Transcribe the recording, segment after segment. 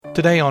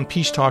Today on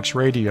Peace Talks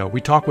Radio,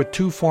 we talk with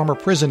two former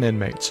prison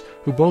inmates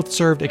who both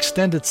served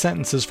extended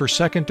sentences for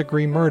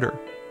second-degree murder.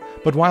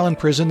 But while in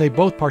prison, they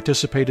both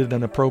participated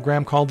in a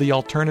program called the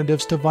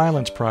Alternatives to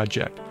Violence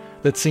Project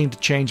that seemed to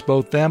change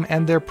both them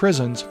and their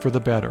prisons for the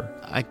better.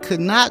 I could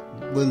not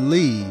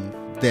believe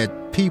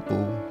that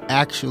people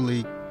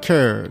actually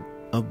cared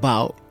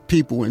about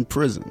people in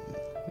prison,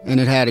 and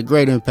it had a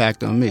great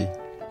impact on me.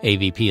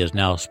 AVP has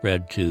now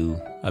spread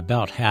to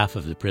about half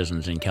of the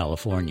prisons in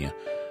California.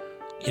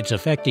 It's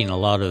affecting a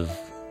lot of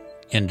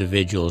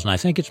individuals, and I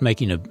think it's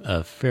making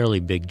a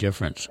fairly big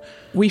difference.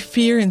 We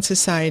fear in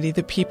society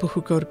the people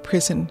who go to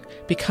prison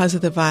because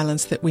of the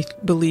violence that we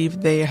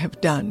believe they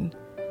have done.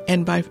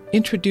 And by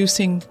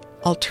introducing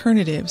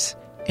alternatives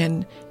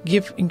and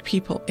giving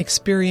people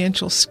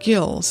experiential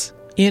skills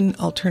in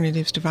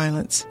alternatives to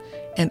violence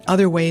and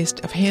other ways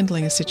of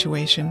handling a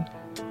situation,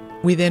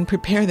 we then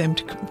prepare them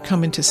to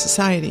come into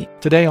society.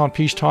 Today on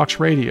Peace Talks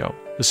Radio,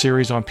 the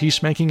series on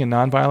peacemaking and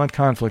nonviolent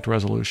conflict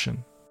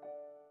resolution.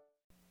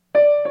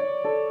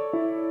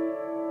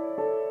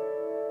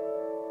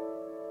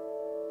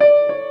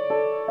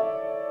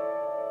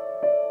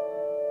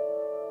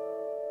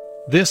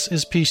 This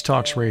is Peace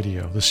Talks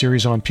Radio, the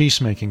series on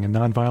peacemaking and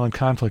nonviolent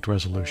conflict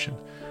resolution.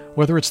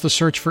 Whether it's the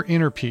search for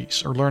inner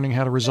peace or learning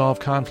how to resolve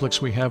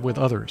conflicts we have with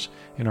others,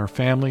 in our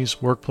families,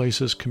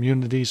 workplaces,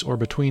 communities, or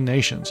between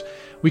nations,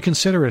 we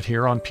consider it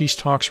here on Peace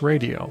Talks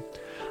Radio.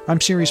 I'm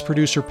series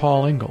producer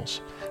Paul Ingalls.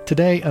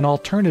 Today, an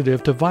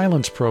alternative to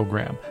violence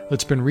program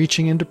that's been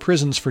reaching into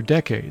prisons for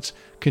decades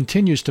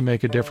continues to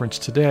make a difference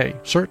today,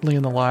 certainly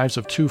in the lives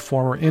of two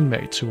former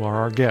inmates who are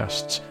our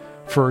guests.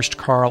 First,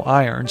 Carl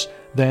Irons,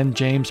 then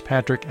James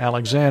Patrick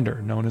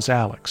Alexander, known as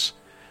Alex.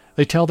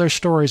 They tell their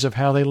stories of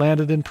how they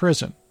landed in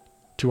prison.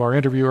 To our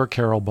interviewer,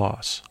 Carol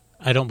Boss.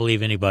 I don't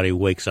believe anybody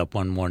wakes up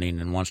one morning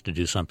and wants to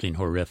do something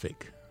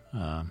horrific.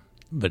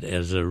 But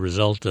as a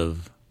result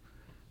of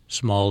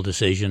small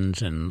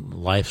decisions and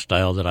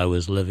lifestyle that I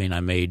was living,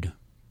 I made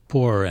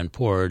poorer and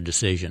poorer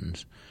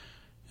decisions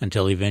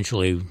until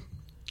eventually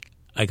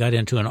I got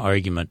into an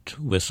argument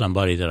with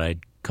somebody that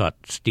I'd caught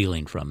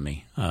stealing from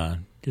me.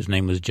 His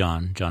name was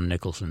John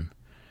Nicholson.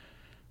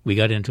 We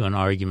got into an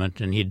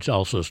argument, and he'd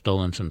also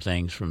stolen some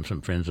things from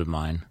some friends of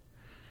mine.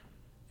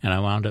 And I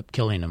wound up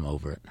killing him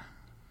over it.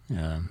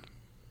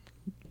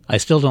 I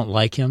still don't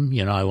like him.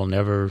 I will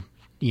never,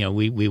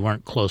 we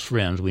weren't close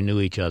friends. We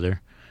knew each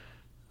other.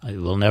 It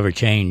will never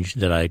change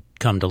that I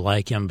come to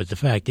like him. But the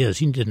fact is,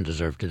 he didn't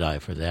deserve to die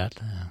for that.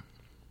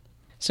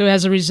 So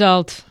as a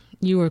result,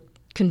 you were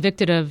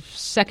convicted of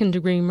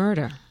second-degree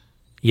murder.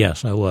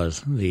 Yes, I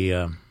was.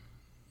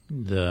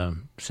 The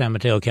San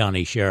Mateo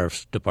County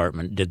Sheriff's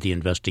Department did the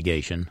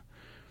investigation.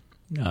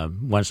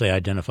 Once they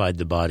identified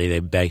the body,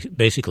 they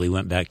basically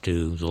went back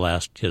to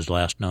his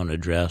last known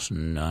address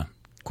and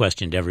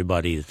questioned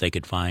everybody that they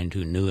could find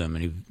who knew him.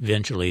 And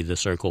eventually the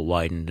circle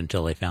widened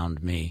until they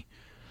found me.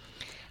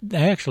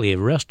 They actually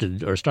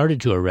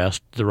started to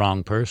arrest the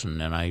wrong person,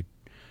 and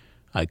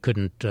I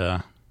couldn't,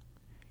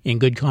 in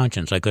good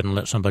conscience, I couldn't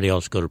let somebody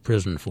else go to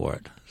prison for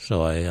it.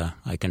 So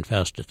I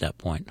confessed at that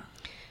point.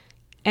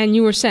 And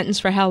you were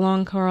sentenced for how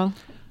long, Carl?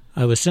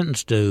 I was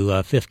sentenced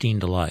to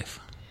 15 to life.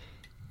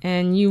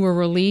 And you were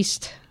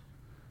released?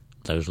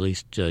 I was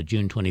released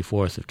June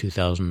 24th of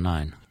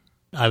 2009.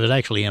 I was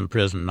actually in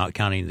prison, not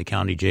counting the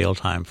county jail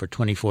time, for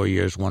 24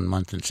 years, 1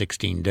 month, and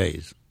 16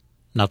 days.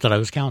 Not that I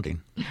was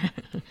counting.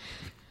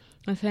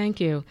 Well, thank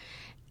you.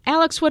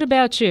 Alex, what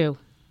about you?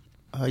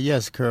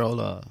 Yes,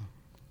 Carol.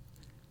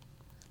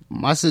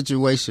 My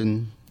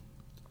situation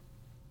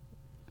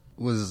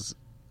was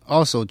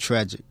also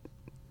tragic.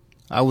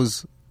 I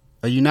was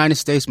a United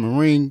States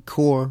Marine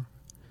Corps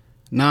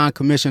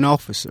non-commissioned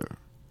officer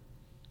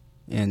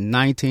in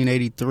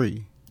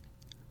 1983.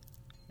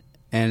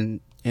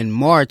 And in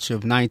March of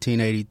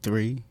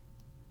 1983,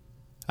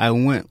 I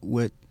went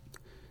with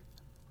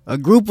a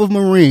group of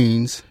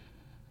Marines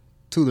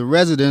to the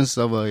residence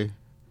of a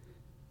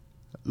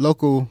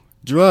local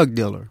drug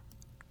dealer.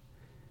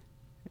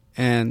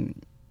 And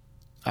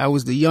I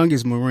was the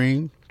youngest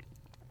Marine.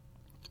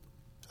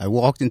 I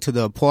walked into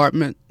the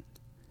apartment,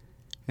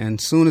 and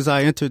as soon as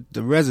I entered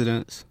the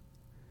residence,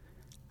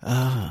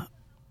 a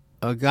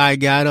guy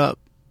got up,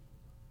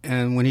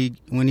 and when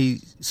he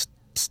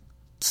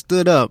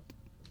stood up,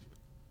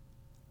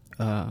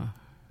 I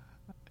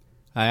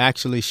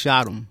actually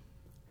shot him.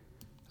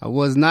 I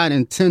was not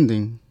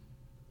intending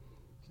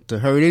to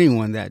hurt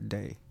anyone that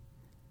day.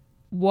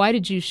 Why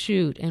did you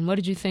shoot, and what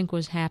did you think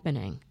was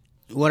happening?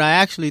 What I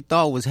actually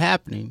thought was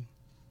happening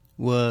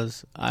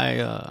was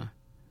I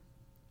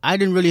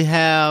didn't really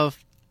have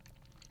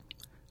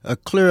a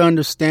clear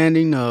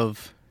understanding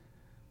of,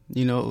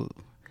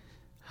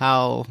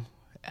 how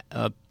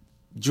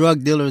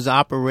drug dealers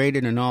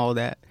operated and all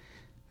that.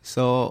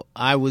 So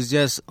I was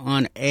just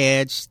on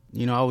edge.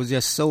 I was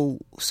just so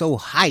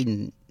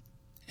heightened,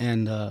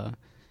 and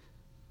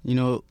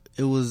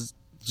it was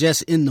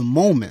just in the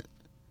moment.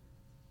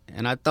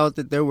 And I thought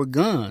that there were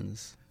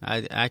guns.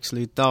 I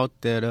actually thought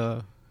that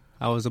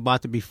I was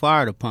about to be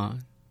fired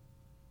upon.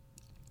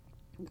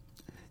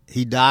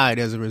 he died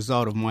as a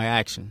result of my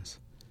actions.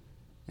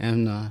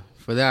 And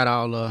for that,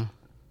 I'll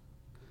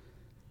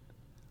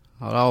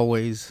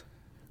always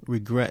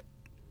regret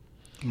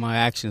my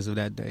actions of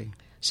that day.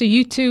 So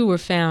you too were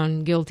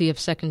found guilty of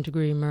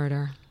second-degree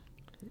murder.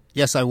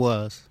 Yes, I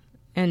was.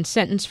 And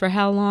sentenced for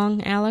how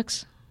long,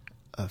 Alex?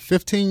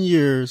 15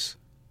 years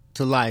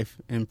to life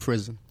in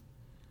prison.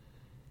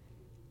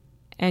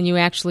 And you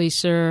actually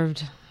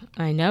served,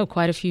 I know,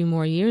 quite a few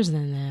more years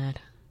than that.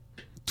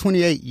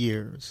 28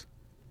 years.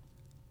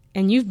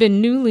 And you've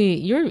been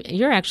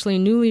you're actually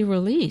newly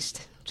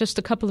released just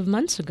a couple of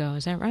months ago,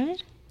 is that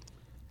right?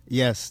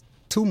 Yes,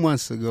 2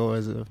 months ago,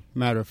 as a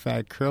matter of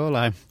fact, Curl.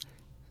 I'm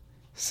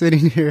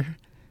sitting here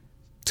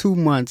 2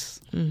 months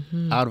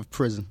out of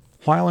prison.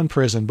 While in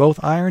prison,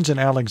 both Irons and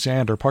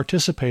Alexander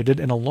participated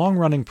in a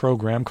long-running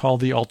program called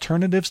the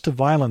Alternatives to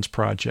Violence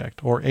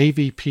Project, or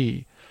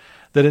AVP,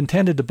 that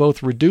intended to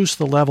both reduce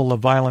the level of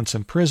violence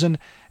in prison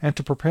and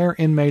to prepare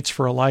inmates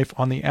for a life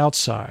on the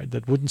outside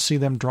that wouldn't see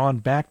them drawn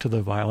back to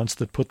the violence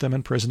that put them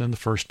in prison in the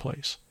first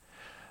place.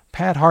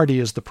 Pat Hardy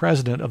is the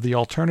president of the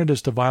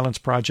Alternatives to Violence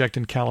Project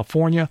in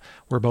California,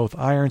 where both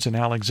Irons and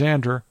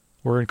Alexander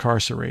were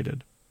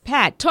incarcerated.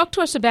 Pat, talk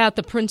to us about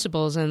the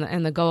principles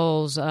and the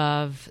goals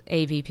of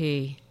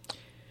AVP.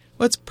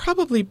 Well, it's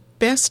probably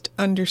best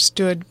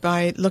understood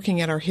by looking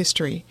at our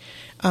history.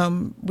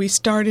 We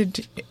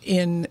started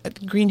in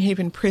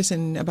Greenhaven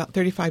Prison about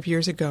 35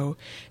 years ago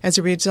as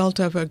a result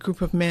of a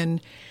group of men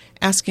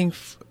asking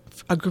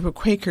a group of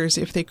Quakers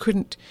if they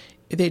couldn't.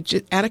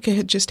 Attica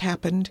had just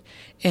happened,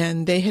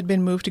 and they had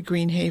been moved to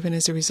Greenhaven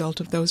as a result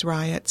of those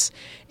riots.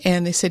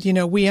 And they said,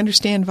 we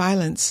understand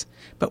violence,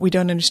 but we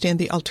don't understand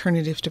the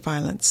alternatives to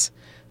violence.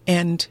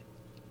 And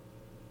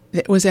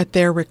it was at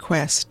their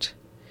request.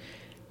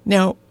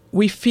 Now,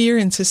 we fear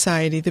in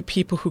society the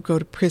people who go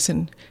to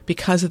prison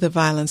because of the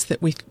violence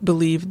that we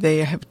believe they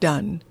have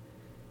done.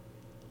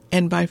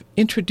 And by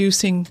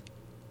introducing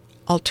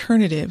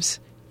alternatives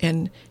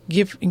and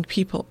giving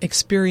people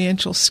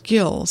experiential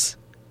skills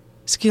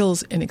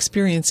and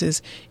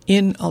experiences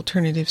in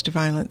alternatives to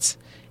violence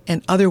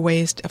and other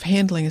ways of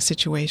handling a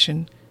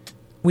situation,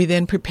 we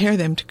then prepare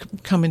them to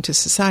come into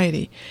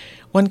society.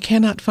 One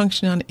cannot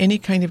function on any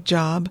kind of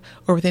job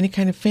or with any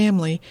kind of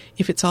family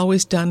if it's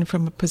always done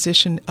from a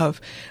position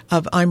of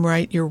I'm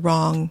right, you're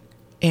wrong,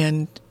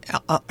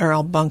 or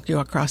I'll bunk you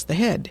across the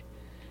head.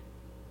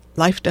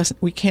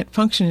 We can't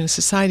function in a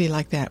society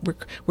like that.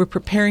 We're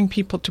preparing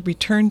people to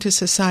return to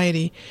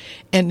society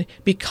and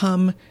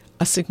become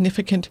a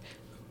significant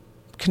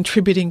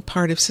contributing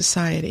part of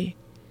society.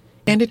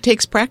 And it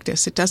takes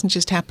practice. It doesn't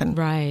just happen.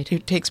 Right.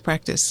 It takes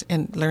practice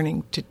and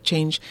learning to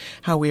change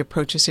how we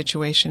approach a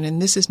situation.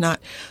 And this is not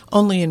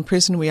only in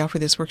prison. We offer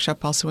this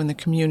workshop also in the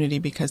community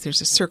because there's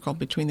a circle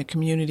between the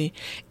community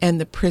and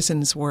the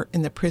prison's work.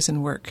 In the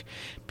prison work,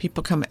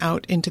 people come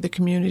out into the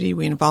community.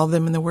 We involve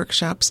them in the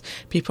workshops.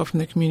 People from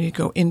the community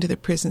go into the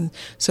prison.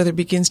 So there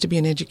begins to be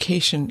an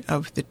education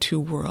of the two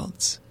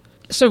worlds.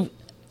 So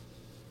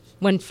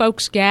when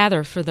folks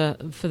gather for the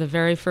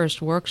very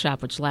first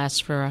workshop, which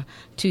lasts for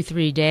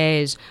 2-3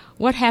 days,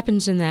 what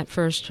happens in that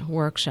first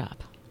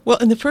workshop? Well,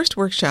 in the first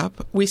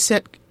workshop, we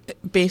set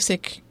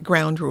basic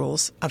ground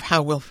rules of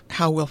how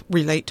we'll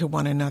relate to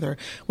one another,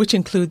 which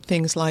include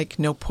things like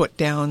no put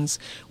downs,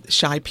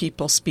 shy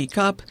people speak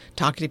up,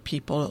 talkative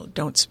people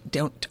don't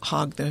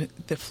hog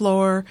the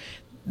floor,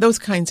 those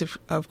kinds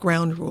of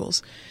ground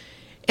rules.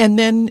 And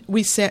then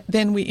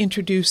we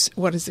introduce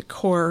what is the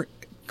core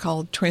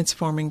called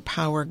Transforming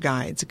Power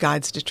Guides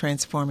to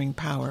Transforming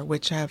Power,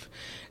 which have,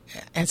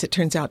 as it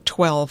turns out,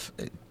 12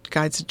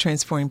 guides to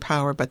transforming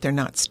power, but they're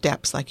not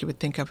steps like you would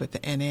think of with the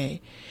NA.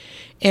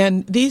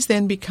 And these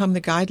then become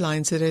the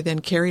guidelines that are then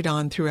carried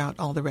on throughout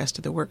all the rest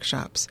of the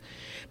workshops.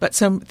 But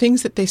some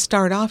things that they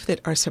start off that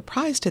are a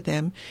surprise to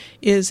them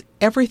is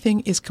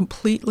everything is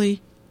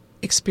completely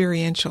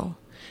experiential.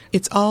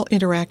 It's all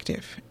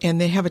interactive,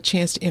 and they have a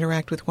chance to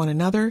interact with one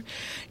another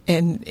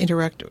and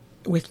interact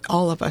with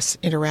all of us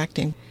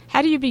interacting.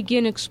 How do you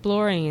begin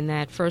exploring in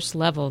that first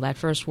level, that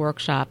first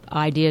workshop,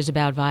 ideas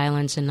about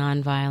violence and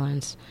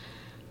nonviolence?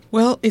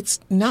 Well, it's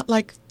not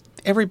like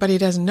everybody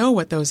doesn't know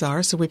what those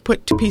are, so we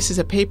put 2 pieces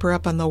of paper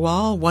up on the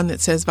wall, one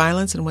that says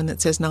violence and one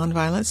that says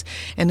nonviolence,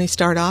 and we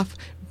start off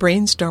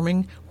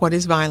brainstorming what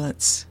is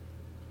violence.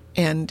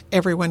 And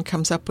everyone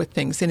comes up with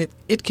things, and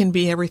it can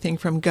be everything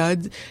from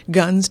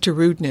guns to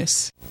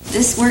rudeness.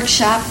 This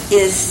workshop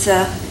is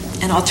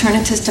an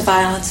Alternatives to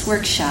Violence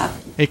workshop.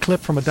 A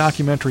clip from a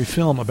documentary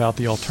film about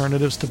the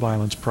Alternatives to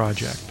Violence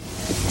Project.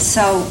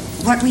 So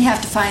what we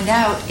have to find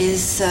out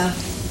is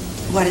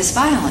what is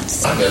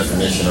violence. My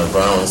definition of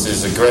violence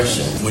is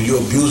aggression. When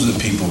you're abusing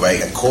people, right,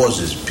 it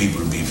causes people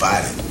to be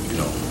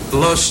violent,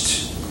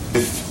 Lust.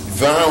 If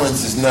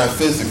violence is not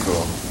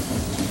physical,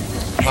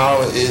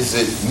 how is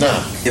it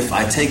not? If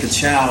I take a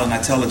child and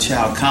I tell a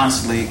child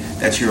constantly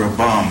that you're a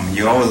bum,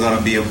 you're always going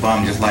to be a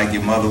bum just like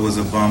your mother was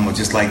a bum or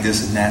just like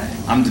this and that,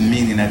 I'm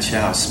demeaning that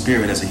child's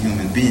spirit as a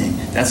human being.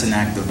 That's an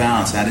act of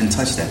violence. I didn't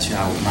touch that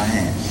child with my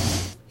hand.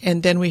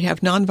 And then we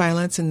have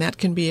nonviolence, and that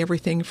can be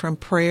everything from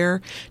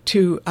prayer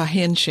to a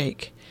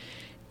handshake.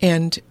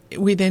 And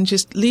we then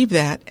just leave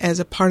that as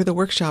a part of the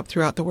workshop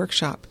throughout the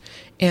workshop.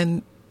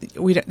 And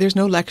there's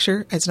no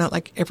lecture. It's not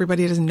like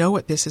everybody doesn't know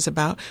what this is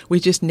about. We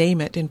just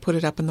name it and put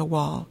it up on the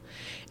wall.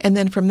 And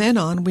then from then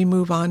on, we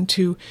move on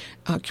to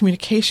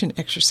communication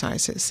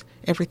exercises,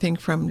 everything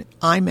from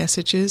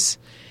iMessages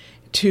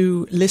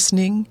to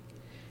listening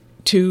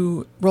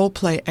to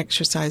role-play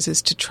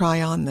exercises to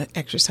try on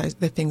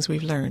the things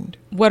we've learned.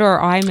 What are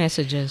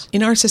iMessages?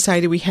 In our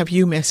society, we have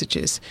you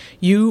messages.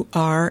 You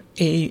are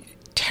a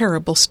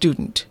terrible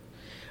student.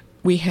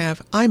 We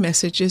have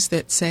iMessages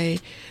that say,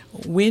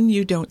 when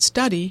you don't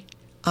study,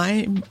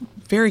 I'm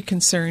very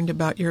concerned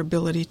about your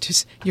ability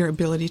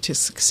to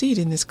succeed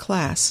in this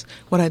class.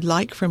 What I'd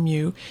like from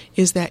you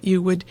is that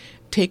you would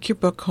take your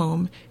book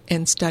home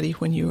and study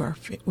when you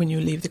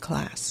leave the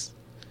class.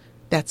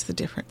 That's the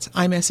difference.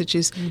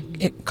 iMessages,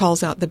 it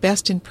calls out the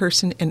best in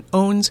person and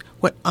owns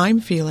what I'm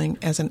feeling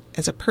as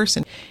a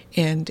person.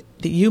 And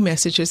the you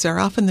messages are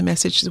often the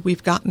messages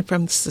we've gotten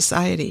from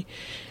society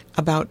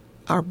about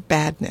our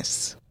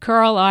badness.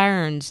 Carl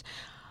Irons,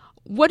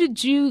 what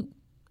did you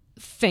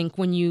think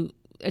when you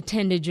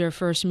attended your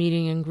first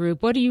meeting in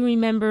group? What do you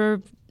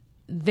remember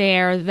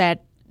there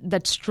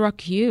that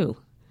struck you?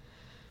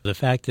 The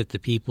fact that the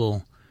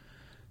people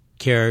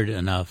cared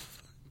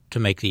enough to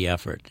make the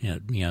effort.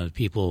 The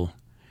people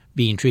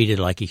being treated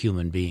like a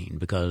human being,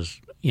 because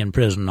in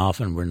prison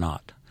often we're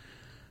not.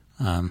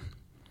 And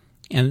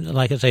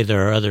like I say,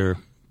 there are other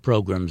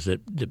programs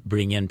that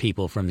bring in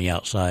people from the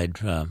outside,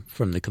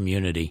 from the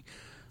community.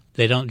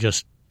 They don't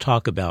just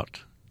talk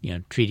about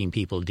treating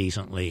people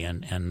decently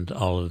and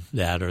all of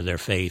that, or their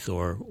faith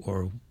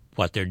or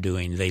what they're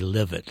doing. They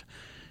live it.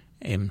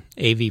 And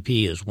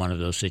AVP is one of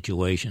those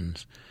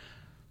situations.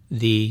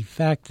 The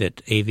fact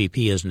that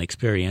AVP is an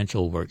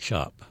experiential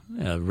workshop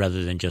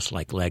rather than just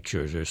like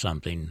lectures or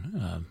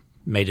something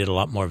made it a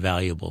lot more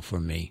valuable for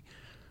me.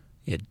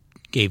 It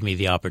gave me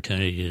the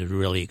opportunity to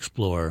really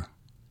explore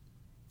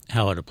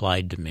how it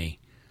applied to me.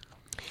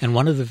 And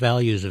one of the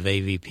values of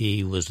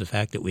AVP was the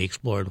fact that we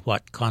explored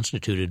what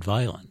constituted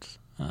violence.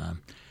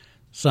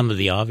 Some of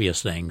the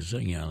obvious things,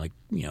 like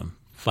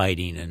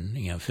fighting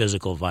and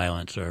physical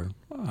violence are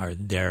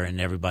there, and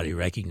everybody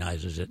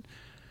recognizes it.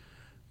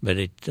 But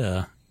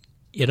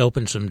it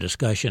opened some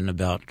discussion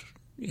about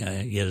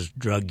is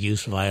drug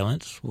use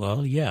violence?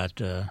 Well, yeah,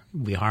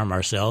 we harm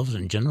ourselves,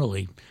 and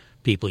generally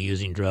people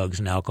using drugs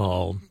and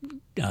alcohol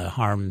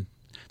harm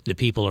the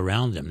people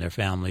around them, their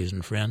families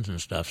and friends and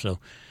stuff. So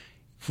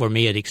for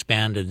me, it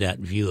expanded that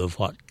view of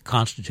what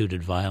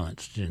constituted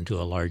violence into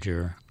a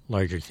larger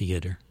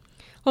theater.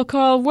 Well,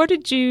 Carl, what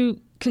did you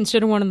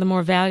consider one of the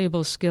more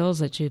valuable skills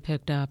that you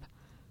picked up?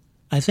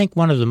 I think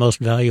one of the most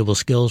valuable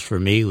skills for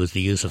me was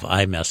the use of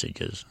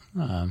iMessages.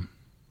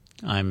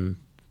 I'm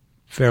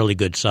fairly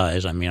good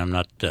size. I mean, I'm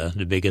not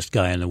the biggest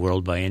guy in the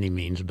world by any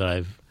means,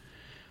 but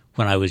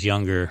when I was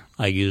younger,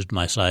 I used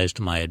my size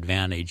to my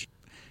advantage.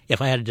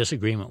 If I had a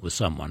disagreement with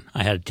someone,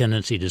 I had a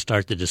tendency to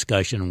start the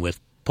discussion with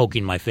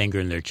poking my finger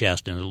in their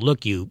chest and,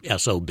 look, you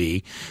SOB.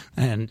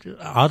 And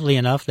oddly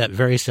enough, that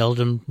very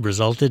seldom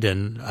resulted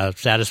in a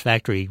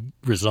satisfactory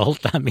result.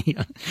 I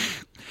mean,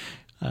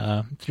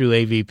 through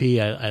AVP,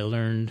 I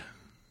learned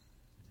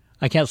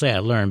 – I can't say I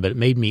learned, but it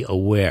made me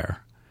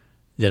aware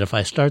that if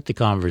I start the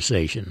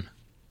conversation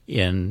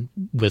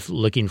with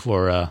looking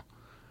for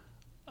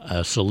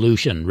a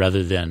solution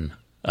rather than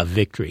a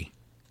victory,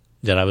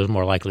 that I was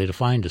more likely to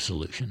find a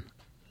solution.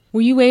 Were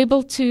you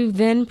able to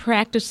then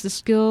practice the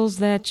skills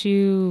that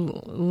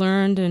you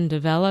learned and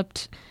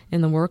developed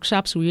in the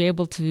workshops? Were you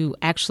able to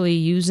actually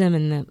use them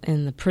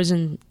in the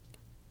prison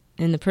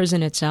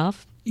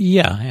itself?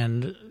 Yeah,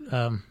 and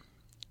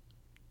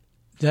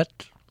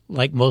that,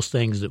 like most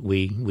things that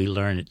we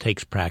learn, it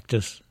takes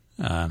practice.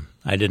 I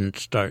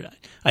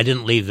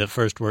didn't leave the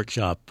first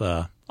workshop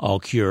all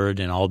cured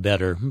and all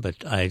better, but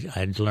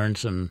I'd learned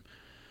some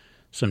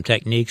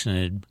techniques,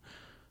 and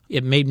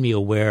it made me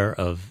aware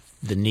of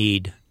the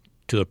need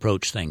to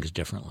approach things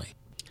differently.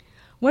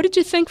 What did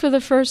you think for the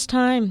first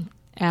time,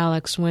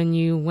 Alex, when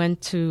you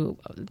went to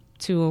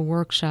a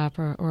workshop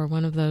or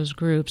one of those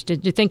groups?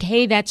 Did you think,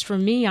 hey, that's for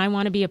me, I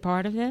want to be a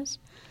part of this?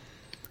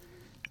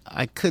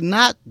 I could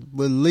not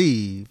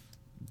believe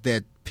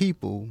that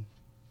people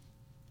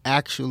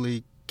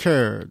actually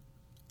cared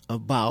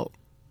about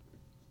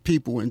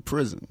people in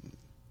prison.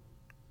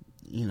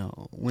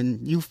 When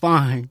you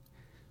find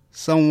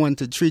someone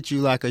to treat you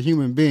like a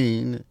human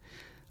being,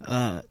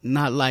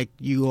 not like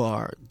you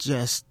are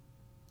just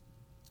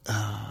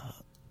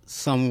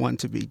someone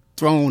to be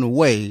thrown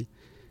away,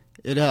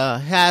 it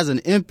has an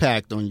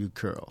impact on you,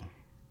 Carl.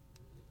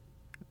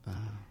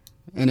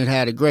 And it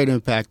had a great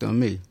impact on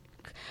me.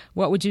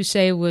 What would you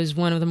say was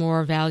one of the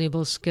more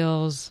valuable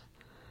skills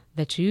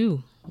that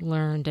you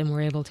learned and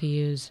were able to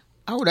use?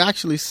 I would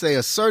actually say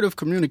assertive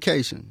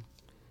communication.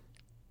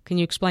 Can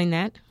you explain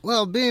that?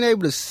 Well, being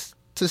able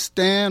to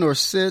stand or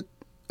sit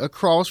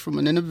across from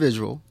an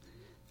individual,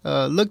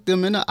 look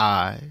them in the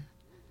eye,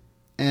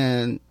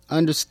 and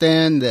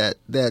understand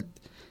that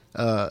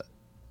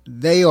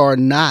they are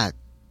not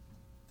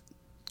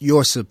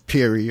your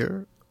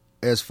superior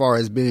as far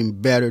as being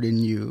better than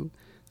you.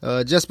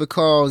 Just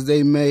because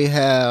they may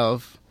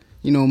have,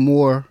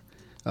 more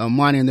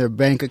money in their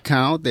bank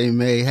account, they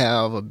may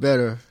have a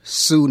better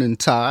suit and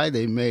tie,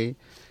 they may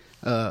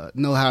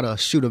know how to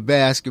shoot a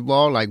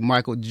basketball like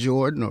Michael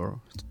Jordan or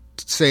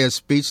say a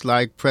speech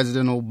like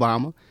President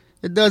Obama.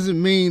 It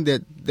doesn't mean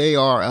that they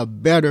are a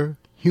better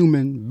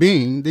human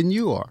being than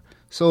you are.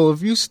 So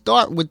if you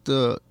start with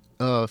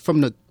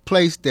from the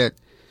place that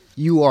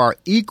you are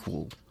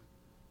equal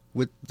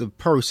with the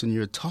person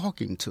you're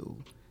talking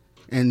to,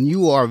 and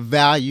you are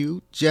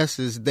valued just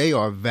as they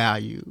are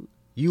valued,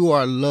 you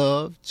are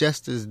loved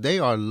just as they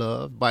are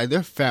loved by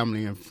their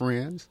family and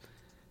friends.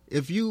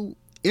 If you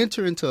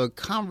enter into a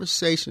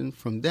conversation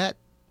from that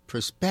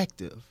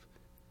perspective,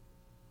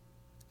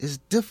 it's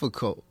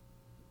difficult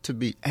to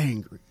be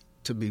angry,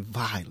 to be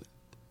violent,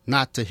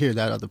 not to hear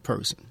that other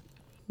person.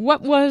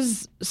 What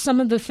was some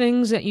of the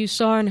things that you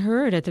saw and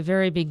heard at the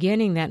very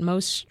beginning that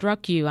most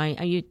struck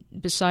you?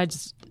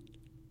 Besides,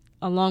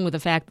 along with the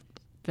fact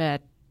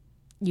that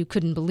you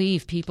couldn't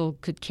believe people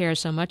could care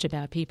so much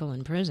about people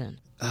in prison.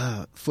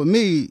 For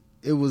me,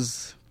 it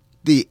was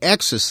the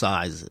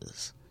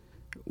exercises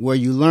where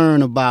you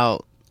learn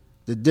about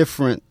the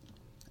different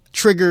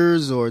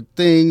triggers or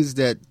things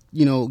that,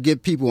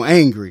 get people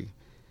angry.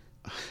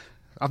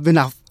 I've been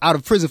out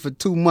of prison for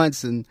 2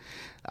 months, and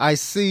I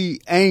see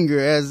anger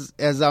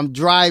as I'm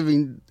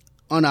driving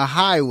on a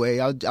highway.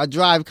 I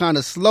drive kind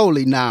of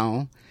slowly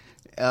now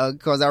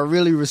because I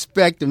really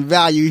respect and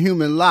value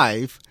human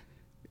life.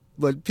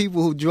 But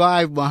people who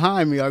drive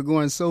behind me are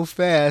going so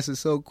fast and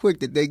so quick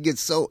that they get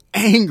so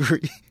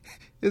angry.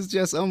 It's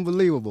just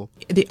unbelievable.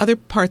 The other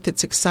part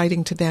that's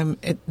exciting to them,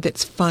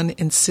 that's fun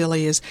and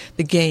silly, is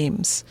the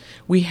games.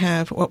 We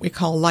have what we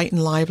call light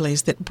and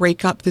livelies that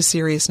break up the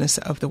seriousness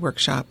of the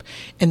workshop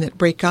and that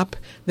break up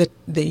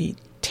the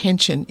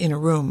tension in a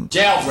room.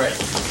 Jailbreak.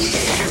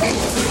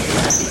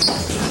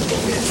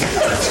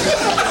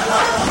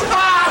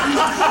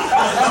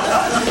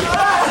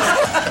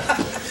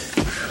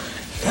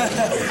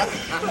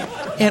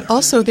 And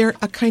also, they're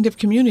a kind of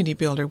community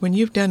builder. When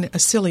you've done a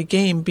silly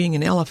game, being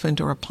an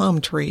elephant or a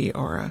plum tree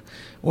or a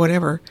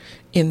whatever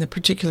in the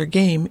particular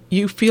game,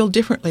 you feel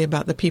differently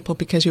about the people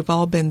because you've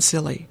all been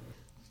silly.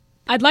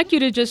 I'd like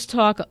you to just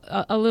talk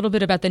a little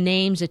bit about the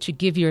names that you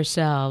give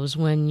yourselves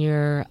when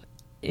you're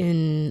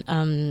in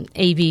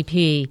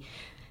AVP.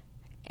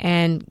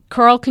 And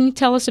Carl, can you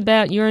tell us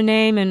about your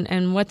name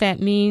and what that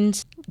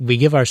means? We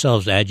give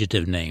ourselves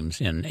adjective names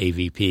in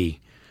AVP.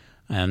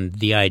 And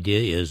the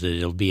idea is that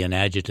it'll be an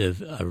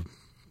adjective,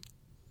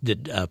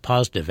 a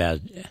positive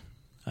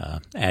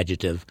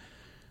adjective.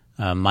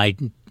 My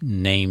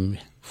name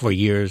for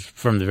years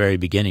from the very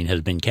beginning has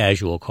been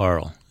Casual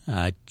Carl.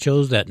 I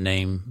chose that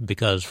name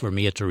because for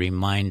me it's a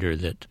reminder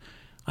that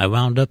I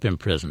wound up in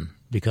prison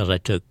because I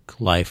took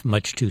life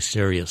much too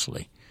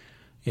seriously.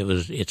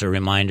 It's a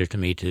reminder to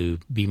me to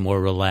be more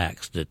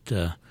relaxed, that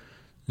the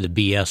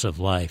BS of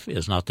life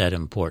is not that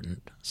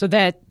important. So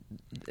that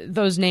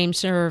those names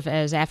serve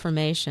as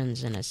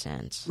affirmations in a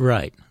sense.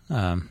 Right.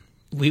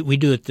 We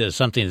do it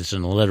something that's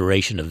an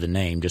alliteration of the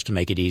name just to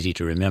make it easy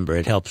to remember.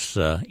 It helps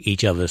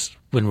each of us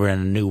when we're in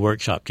a new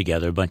workshop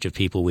together, a bunch of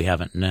people we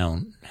haven't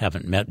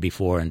met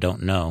before and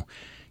don't know.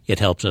 It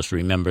helps us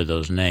remember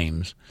those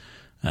names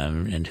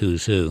and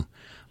who's who.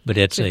 But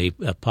it's a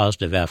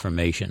positive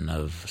affirmation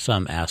of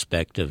some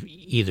aspect of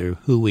either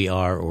who we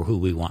are or who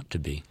we want to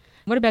be.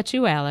 What about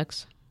you,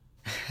 Alex?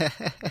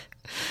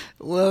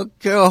 Well,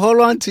 Carol, hold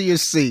on to your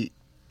seat.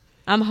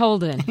 I'm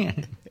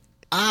holding.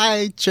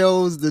 I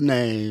chose the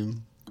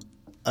name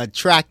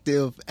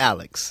Attractive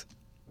Alex.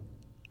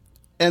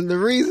 And the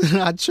reason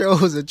I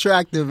chose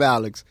Attractive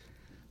Alex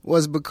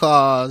was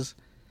because...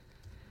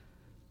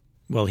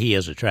 Well, he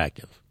is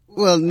attractive.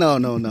 Well, no.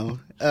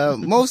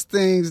 Most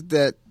things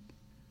that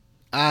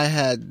I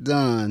had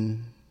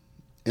done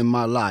in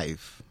my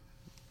life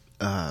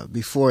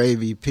before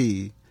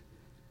AVP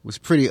was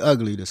pretty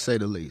ugly, to say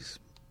the least.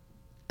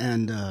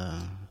 And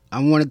I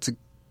wanted to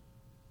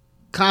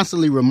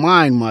constantly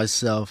remind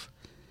myself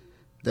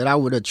that I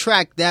would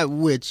attract that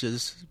which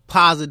is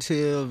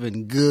positive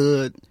and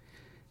good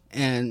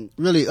and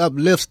really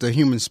uplifts the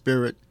human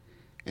spirit.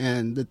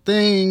 And the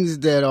things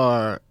that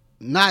are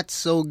not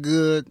so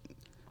good,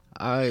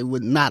 I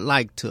would not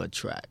like to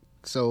attract.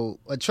 So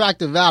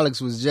Attractive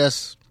Alex was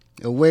just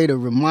a way to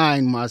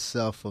remind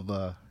myself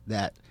of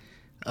that.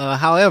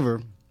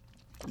 However,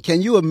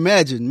 can you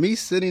imagine me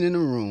sitting in a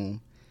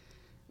room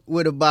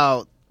with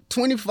about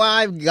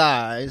 25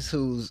 guys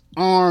whose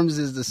arms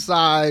is the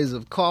size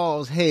of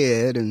Carl's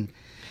head, and,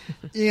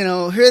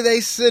 here they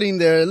sitting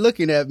there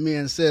looking at me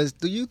and says,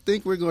 do you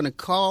think we're going to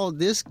call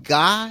this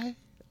guy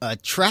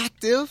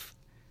attractive?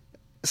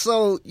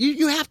 So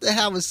you have to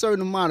have a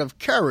certain amount of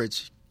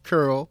courage,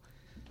 Carl,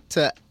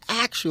 to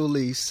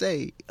actually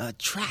say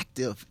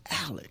Attractive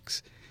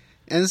Alex.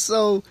 And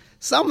so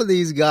some of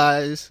these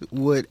guys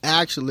would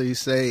actually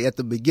say at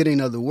the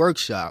beginning of the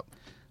workshop,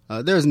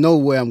 There's no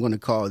way I'm going to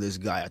call this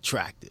guy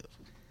attractive.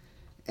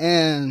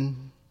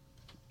 And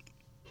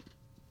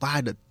by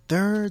the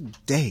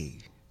third day,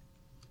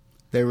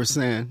 they were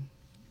saying,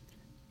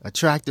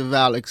 "Attractive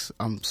Alex,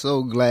 I'm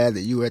so glad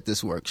that you were at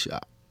this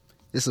workshop.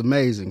 It's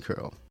amazing,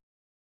 Carl."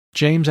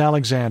 James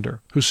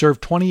Alexander, who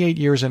served 28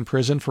 years in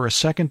prison for a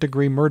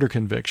second-degree murder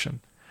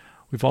conviction.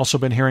 We've also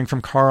been hearing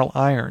from Carl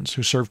Irons,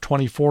 who served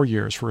 24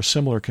 years for a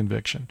similar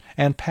conviction,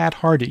 and Pat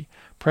Hardy,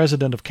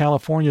 president of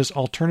California's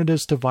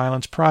Alternatives to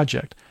Violence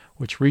Project,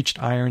 which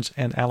reached Irons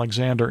and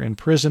Alexander in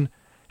prison,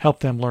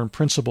 helped them learn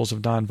principles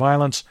of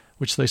nonviolence,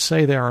 which they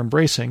say they are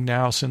embracing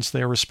now since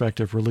their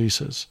respective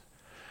releases.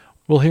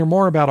 We'll hear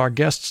more about our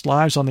guests'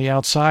 lives on the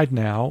outside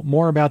now,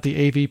 more about the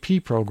AVP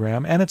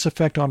program and its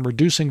effect on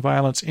reducing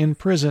violence in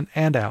prison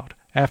and out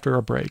after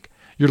a break.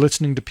 You're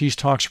listening to Peace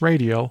Talks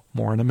Radio.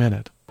 More in a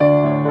minute.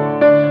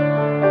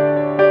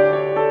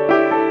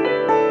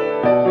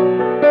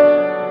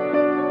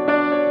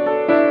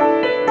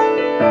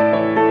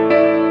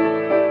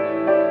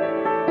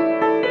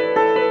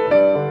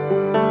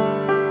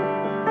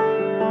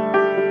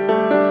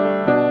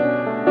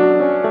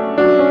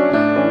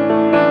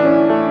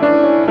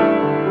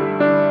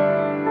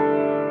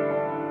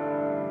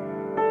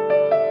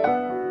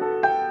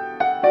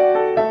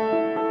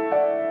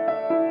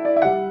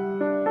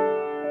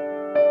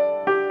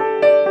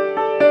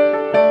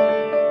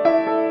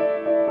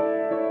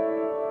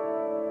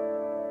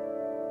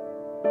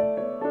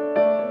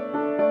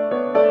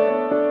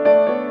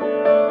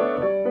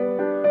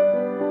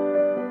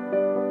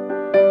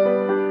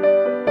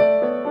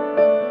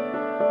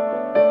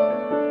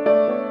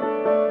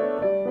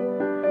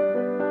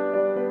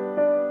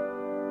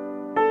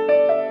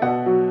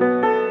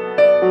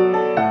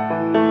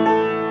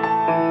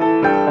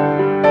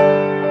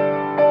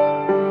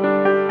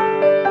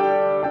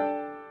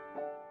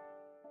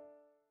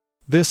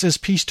 This is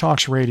Peace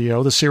Talks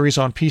Radio, the series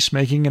on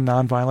peacemaking and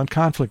nonviolent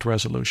conflict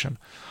resolution.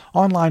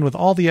 Online with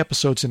all the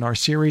episodes in our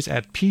series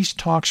at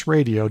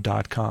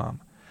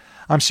peacetalksradio.com.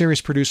 I'm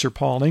series producer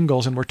Paul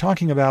Ingalls, and we're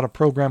talking about a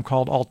program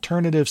called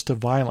Alternatives to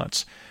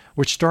Violence,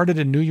 which started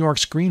in New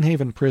York's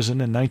Greenhaven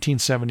Prison in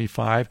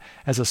 1975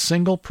 as a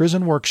single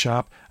prison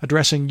workshop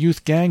addressing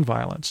youth gang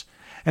violence.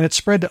 And it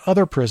spread to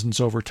other prisons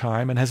over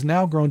time and has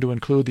now grown to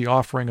include the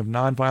offering of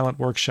nonviolent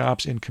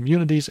workshops in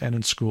communities and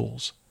in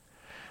schools.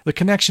 The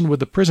connection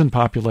with the prison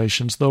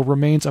populations, though,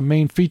 remains a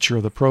main feature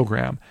of the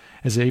program,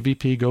 as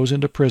AVP goes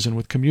into prison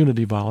with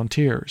community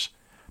volunteers.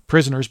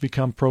 Prisoners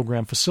become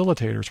program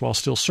facilitators while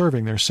still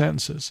serving their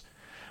sentences.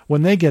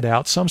 When they get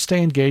out, some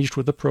stay engaged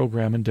with the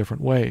program in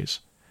different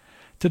ways.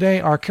 Today,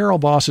 our Carol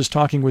Boss is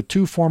talking with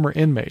two former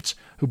inmates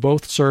who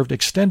both served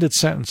extended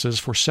sentences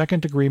for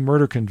second-degree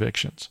murder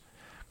convictions,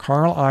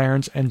 Carl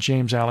Irons and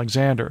James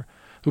Alexander,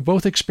 who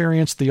both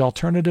experienced the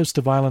Alternatives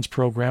to Violence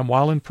program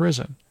while in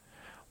prison.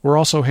 We're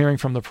also hearing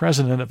from the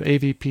president of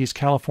AVP's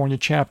California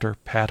chapter,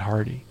 Pat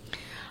Hardy.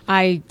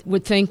 I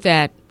would think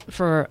that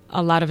for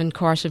a lot of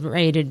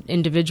incarcerated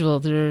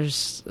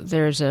individuals,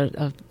 there's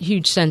a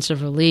huge sense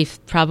of relief,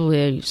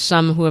 probably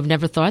some who have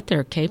never thought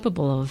they're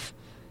capable of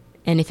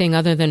anything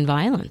other than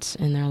violence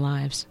in their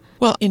lives.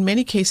 Well, in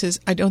many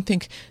cases, I don't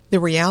think the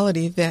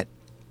reality that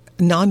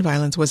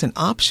nonviolence was an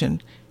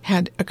option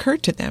had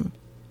occurred to them.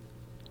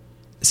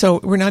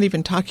 So we're not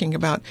even talking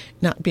about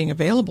not being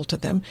available to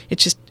them.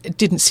 It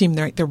didn't seem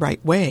the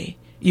right way.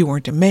 You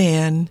weren't a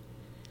man.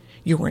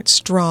 You weren't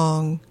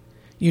strong.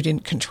 You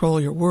didn't control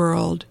your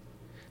world.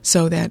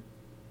 So that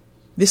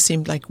this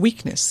seemed like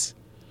weakness.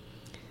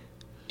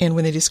 And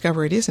when they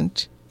discover it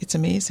isn't, it's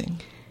amazing.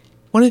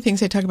 One of the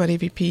things I talk about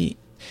AVP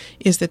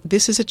is that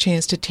this is a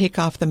chance to take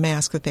off the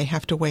mask that they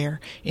have to wear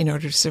in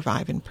order to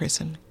survive in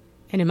prison.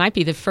 And it might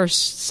be the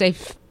first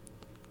safe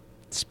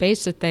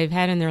space that they've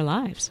had in their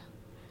lives.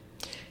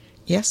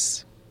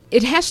 Yes.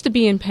 It has to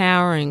be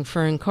empowering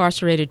for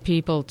incarcerated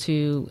people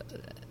to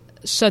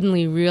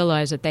suddenly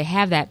realize that they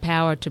have that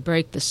power to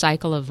break the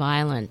cycle of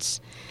violence.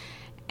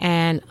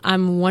 And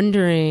I'm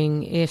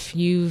wondering if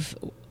you've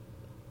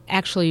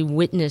actually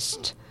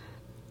witnessed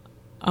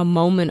a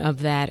moment of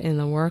that in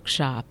the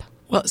workshop.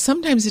 Well,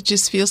 sometimes it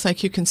just feels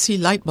like you can see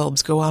light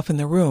bulbs go off in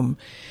the room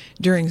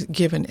during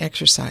given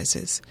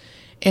exercises.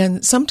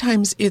 And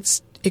sometimes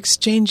it's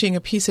exchanging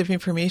a piece of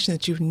information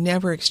that you've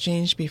never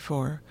exchanged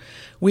before.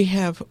 We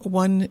have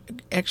one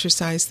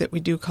exercise that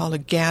we do called a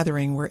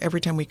gathering, where every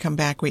time we come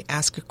back we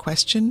ask a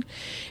question.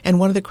 And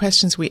one of the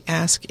questions we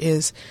ask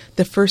is,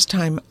 the first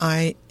time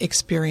I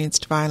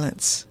experienced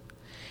violence.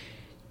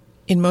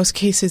 In most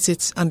cases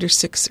it's under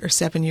 6 or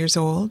 7 years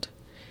old.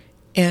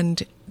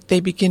 And they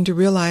begin to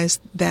realize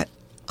that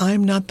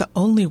I'm not the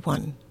only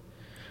one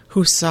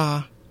who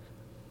saw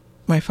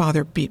my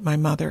father beat my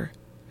mother.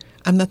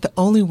 I'm not the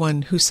only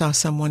one who saw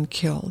someone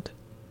killed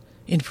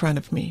in front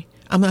of me.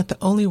 I'm not the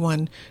only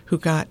one who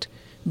got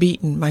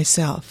beaten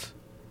myself.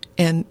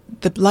 And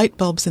the light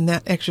bulbs in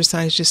that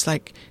exercise just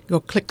like go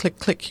click, click,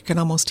 click. You can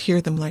almost hear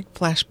them like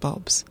flash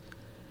bulbs.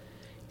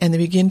 And they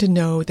begin to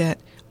know that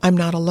I'm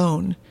not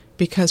alone,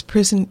 because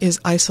prison is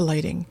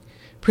isolating.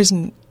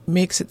 Prison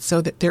makes it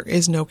so that there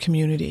is no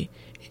community.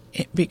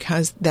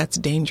 because that's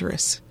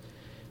dangerous.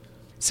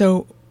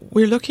 So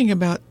we're looking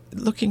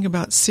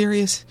about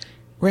serious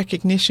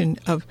recognition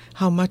of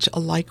how much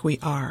alike we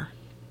are.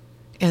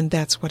 And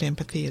that's what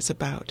empathy is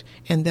about.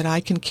 And that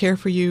I can care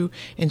for you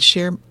and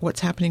share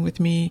what's happening with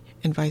me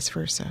and vice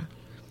versa.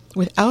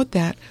 Without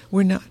that,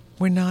 we're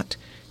not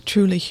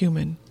truly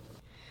human.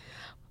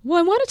 Well,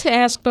 I wanted to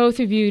ask both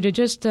of you to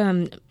just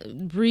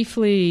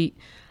briefly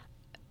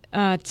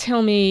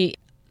tell me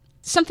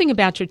something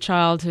about your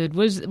childhood.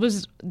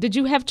 Did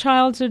you have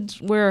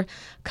childhoods where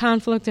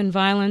conflict and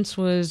violence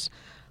was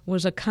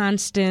a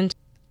constant?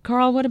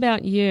 Carl, what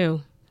about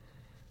you?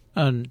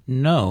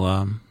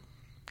 No,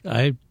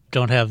 I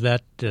don't have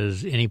that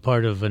as any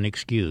part of an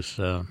excuse.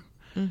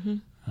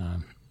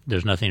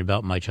 There's nothing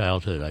about my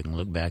childhood I can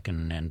look back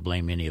and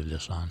blame any of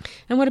this on.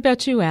 And what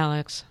about you,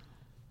 Alex?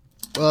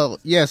 Well,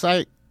 yes,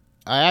 I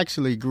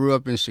actually grew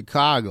up in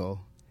Chicago,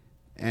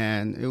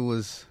 and it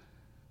was,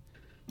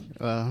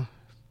 to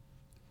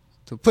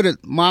put it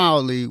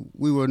mildly,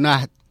 we were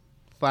not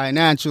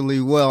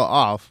financially well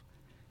off.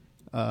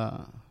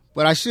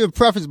 But I should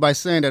preface by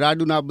saying that I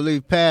do not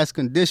believe past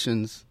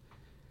conditions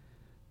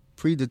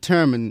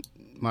predetermine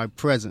my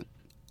present.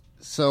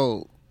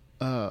 So,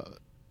 but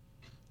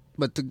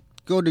to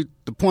go to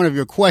the point of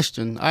your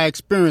question, I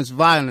experienced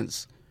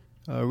violence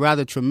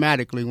rather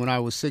traumatically when I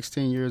was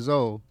 16 years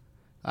old.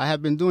 I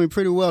had been doing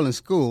pretty well in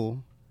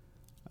school.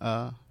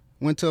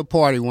 Went to a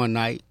party one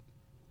night,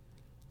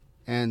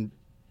 and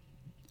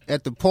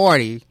at the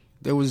party,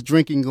 there was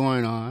drinking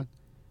going on.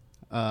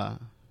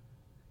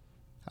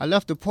 I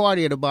left the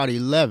party at about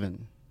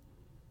 11.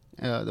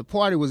 The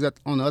party was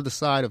on the other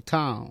side of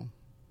town,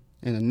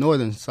 in the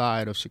northern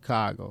side of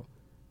Chicago.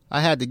 I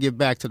had to get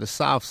back to the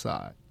south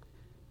side.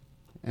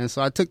 And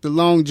so I took the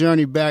long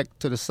journey back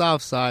to the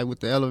south side with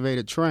the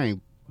elevated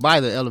train,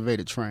 by the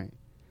elevated train.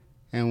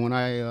 And when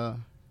I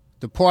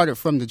departed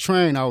from the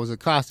train, I was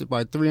accosted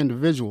by 3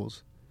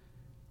 individuals.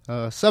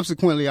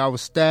 Subsequently, I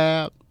was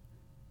stabbed.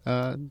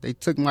 They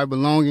took my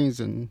belongings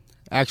and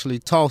actually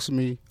tossed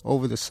me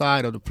over the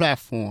side of the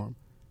platform.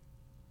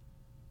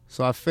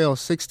 So I fell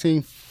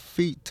 16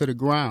 feet to the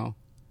ground.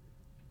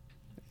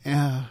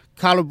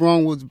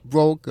 Collarbone was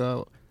broke.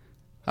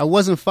 I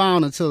wasn't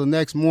found until the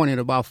next morning at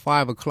about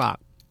 5 o'clock.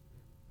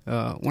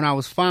 When I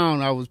was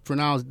found, I was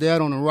pronounced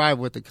dead on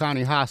arrival at the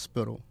county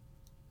hospital.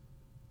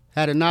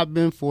 Had it not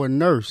been for a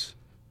nurse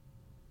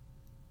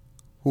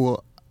who,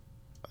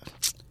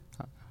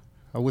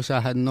 I wish I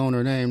had known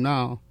her name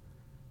now,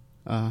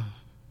 I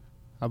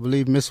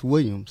believe Miss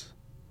Williams.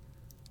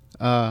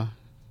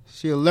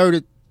 She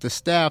alerted the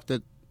staff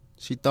that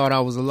she thought I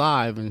was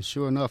alive, and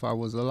sure enough, I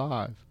was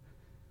alive.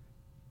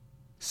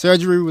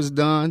 Surgery was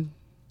done,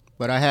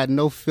 but I had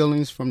no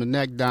feelings from the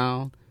neck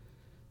down.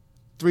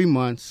 3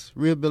 months,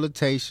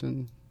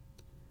 rehabilitation.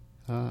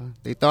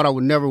 They thought I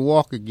would never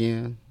walk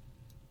again,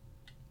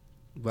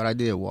 but I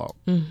did walk.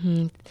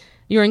 Mm-hmm.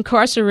 Your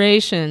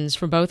incarcerations,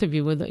 for both of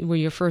you, were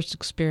your first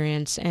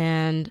experience,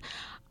 and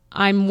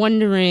I'm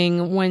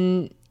wondering,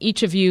 when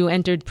each of you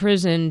entered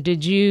prison,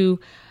 did you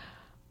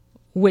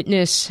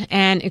witness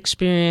and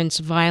experience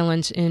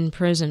violence in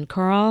prison?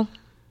 Carl?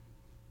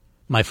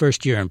 My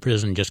first year in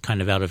prison, just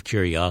kind of out of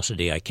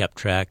curiosity, I kept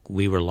track.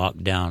 We were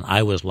locked down.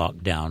 I was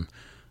locked down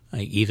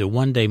either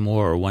one day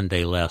more or one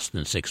day less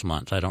than 6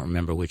 months. I don't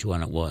remember which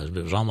one it was, but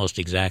it was almost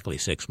exactly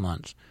 6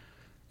 months.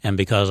 And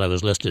because I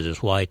was listed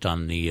as white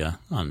on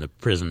the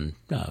prison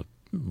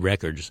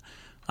records,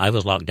 I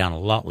was locked down a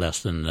lot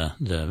less than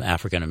the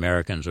African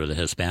Americans or the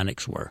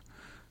Hispanics were.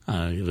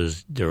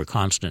 There were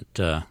constant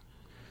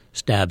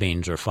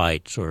stabbings or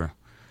fights, or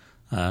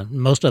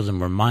most of them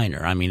were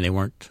minor. I mean, they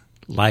weren't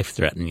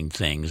life-threatening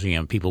things. You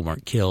know, people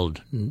weren't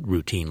killed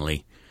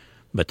routinely,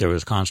 but there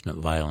was constant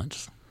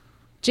violence.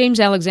 James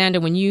Alexander,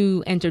 when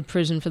you entered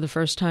prison for the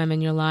first time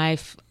in your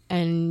life,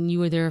 and you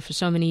were there for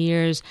so many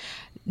years,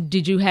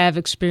 did you have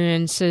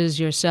experiences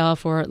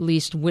yourself, or at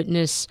least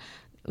witness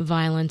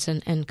violence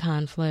and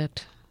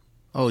conflict?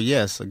 Oh,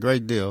 yes, a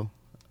great deal.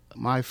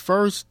 My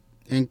first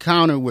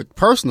encounter with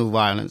personal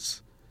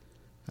violence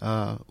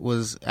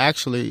was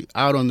actually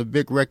out on the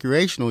big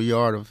recreational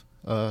yard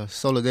of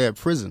Soledad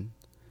Prison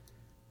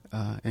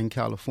in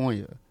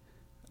California.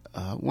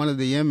 One of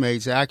the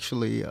inmates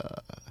actually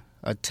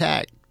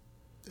attacked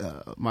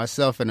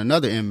myself and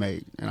another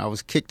inmate, and I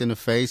was kicked in the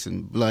face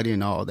and bloody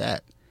and all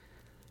that.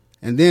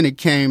 And then it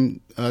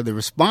came the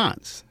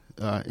response.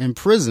 In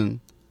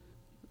prison,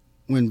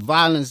 when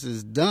violence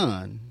is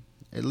done,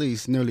 at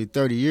least nearly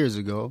 30 years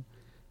ago,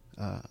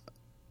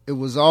 it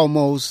was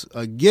almost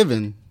a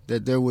given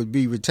that there would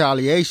be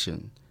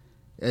retaliation,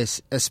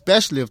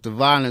 especially if the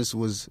violence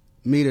was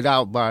meted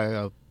out by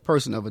a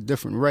person of a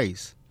different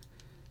race.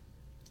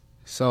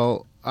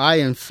 So I,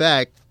 in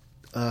fact,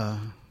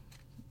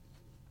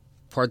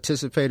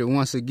 participated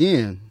once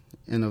again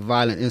in a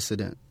violent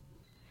incident.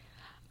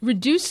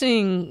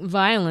 Reducing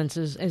violence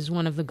is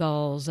one of the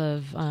goals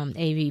of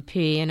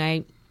AVP,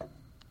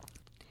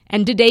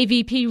 and did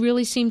AVP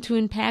really seem to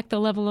impact the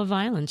level of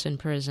violence in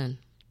prison?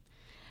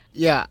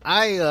 Yeah,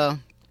 I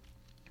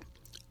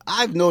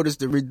I've noticed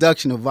the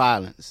reduction of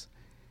violence.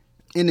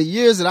 In the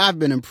years that I've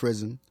been in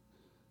prison,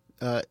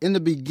 in the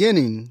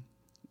beginning,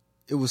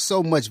 it was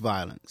so much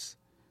violence.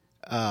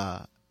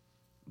 I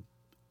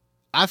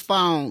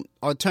found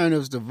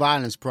Alternatives to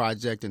Violence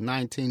Project in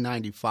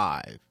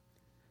 1995.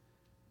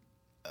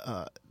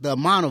 The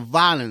amount of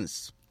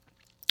violence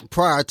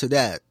prior to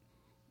that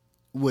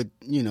would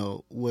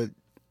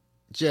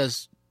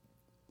just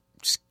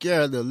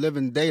scare the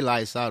living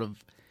daylights out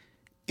of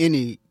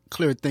any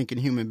clear-thinking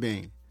human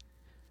being.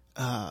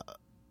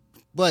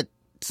 But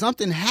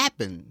something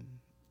happened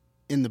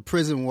in the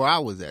prison where I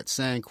was at,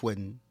 San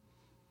Quentin.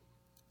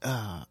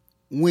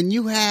 When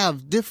you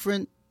have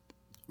different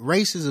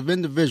races of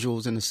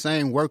individuals in the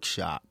same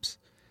workshops,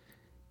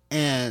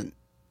 and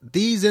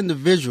these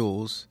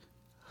individuals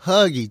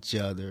hug each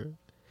other,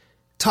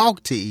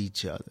 talk to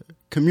each other,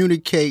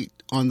 communicate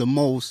on the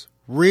most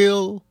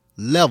real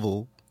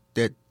level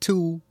that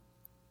two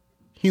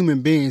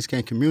human beings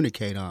can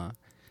communicate on,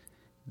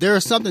 there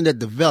is something that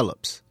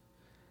develops.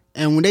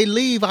 And when they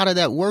leave out of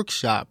that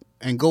workshop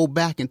and go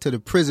back into the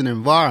prison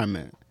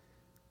environment,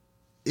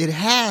 it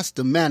has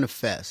to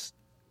manifest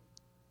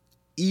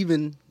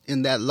even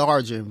in that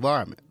larger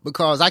environment.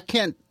 Because I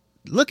can't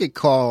look at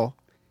Carl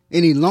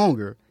any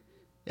longer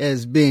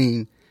as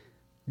being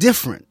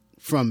different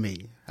from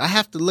me. I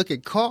have to look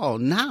at Carl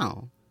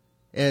now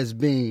as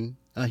being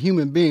a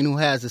human being who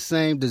has the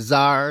same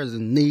desires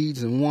and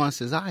needs and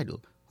wants as I do,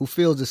 who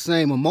feels the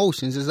same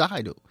emotions as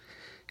I do.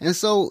 And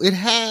so it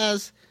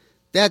has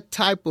that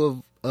type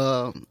of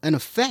an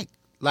effect,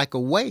 like a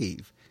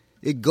wave.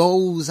 It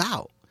goes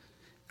out.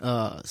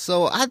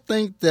 So I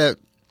think that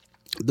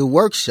the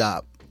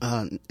workshop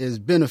is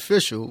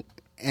beneficial,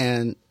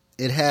 and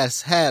it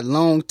has had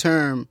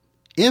long-term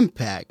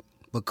impact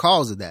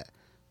because of that,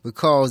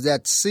 because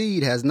that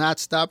seed has not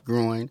stopped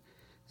growing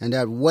and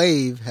that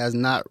wave has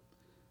not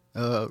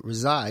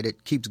resided.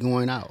 It keeps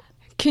going out.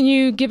 Can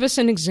you give us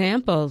an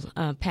example,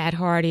 Pat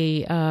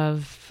Hardy,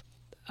 of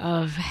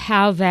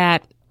how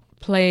that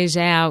plays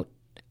out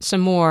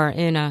some more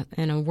in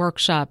a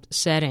workshop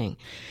setting?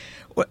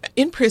 Well,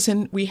 in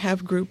prison, we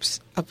have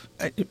groups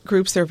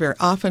that are very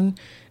often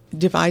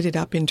divided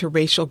up into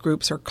racial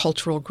groups or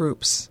cultural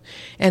groups.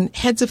 And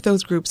heads of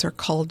those groups are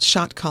called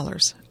shot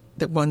callers,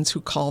 the ones who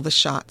call the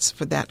shots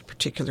for that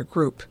particular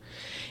group.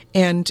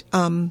 And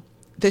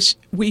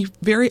we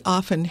very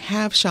often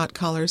have shot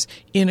callers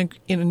in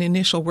an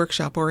initial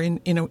workshop or in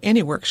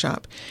any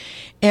workshop.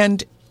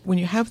 And when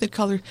you have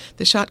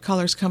the shot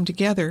callers come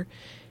together,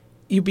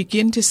 you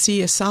begin to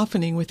see a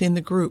softening within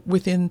the group,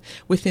 within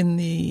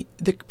the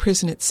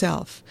prison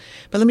itself.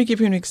 But let me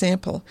give you an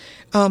example.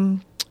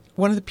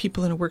 One of the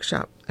people in a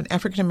workshop, an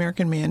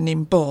African-American man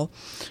named Bull,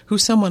 who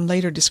someone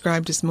later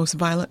described as the most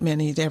violent man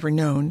he'd ever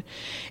known,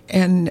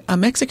 and a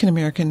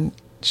Mexican-American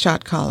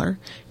shot caller,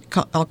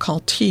 I'll call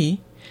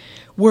T,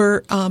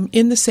 were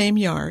in the same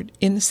yard,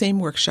 in the same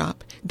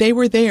workshop. They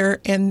were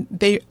there, and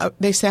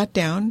they sat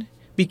down,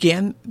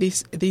 began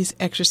these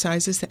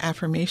exercises, the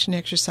affirmation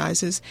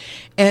exercises,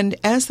 and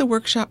as the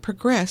workshop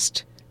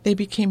progressed, they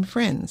became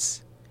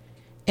friends.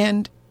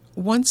 And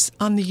once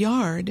on the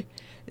yard,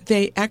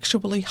 they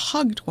actually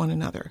hugged one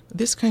another.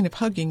 This kind of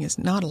hugging is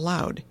not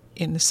allowed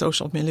in the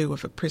social milieu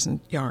of a prison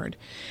yard.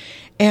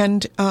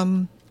 And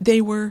they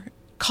were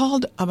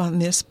called upon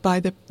this by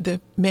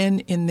the men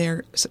in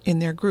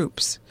their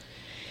groups.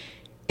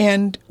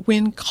 And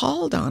when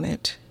called on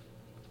it,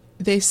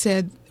 they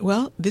said,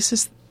 well, this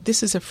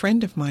is a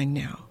friend of mine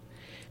now,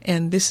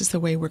 and this is the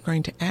way we're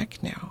going to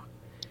act now,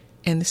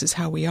 and this is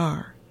how we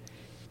are.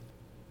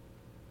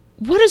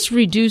 What does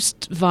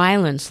reduced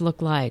violence look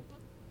like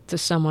to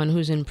someone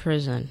who's in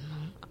prison,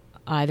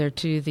 either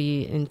to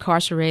the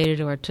incarcerated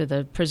or to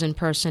the prison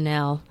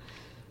personnel?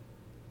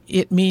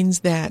 It means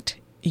that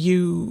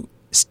you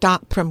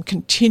stop from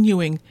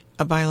continuing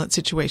a violent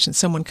situation.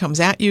 Someone comes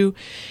at you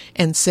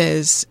and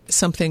says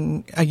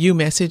something, a you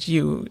message,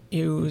 you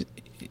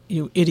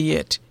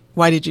idiot,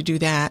 why did you do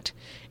that?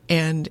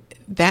 And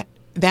that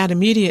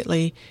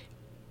immediately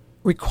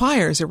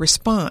requires a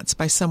response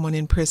by someone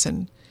in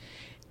prison.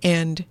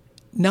 And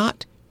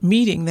not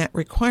meeting that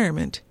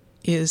requirement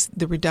is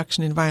the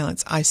reduction in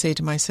violence. I say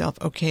to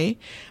myself, okay,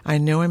 I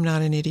know I'm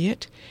not an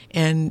idiot,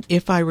 and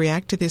if I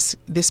react to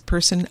this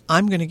person,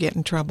 I'm going to get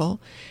in trouble,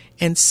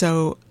 and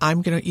so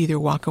I'm going to either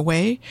walk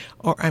away,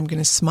 or I'm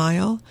going to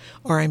smile,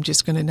 or I'm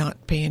just going to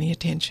not pay any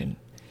attention.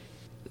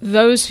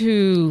 Those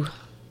who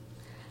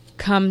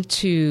come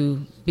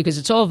to, because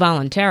it's all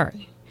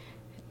voluntary.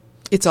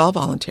 It's all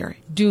voluntary.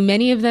 Do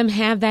many of them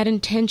have that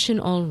intention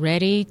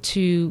already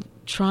to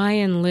try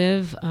and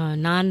live a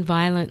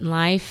nonviolent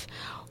life,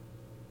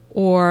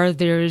 or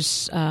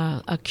there's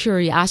a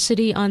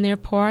curiosity on their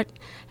part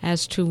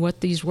as to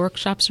what these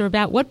workshops are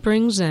about? What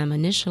brings them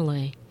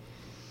initially?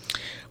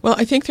 Well,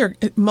 I think there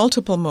are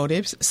multiple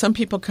motives. Some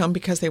people come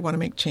because they want to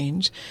make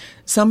change.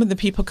 Some of the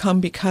people come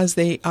because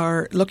they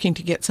are looking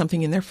to get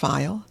something in their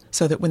file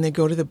so that when they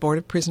go to the Board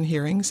of Prison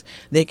Hearings,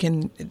 they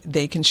can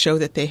show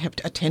that they have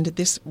attended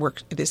this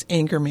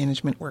anger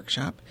management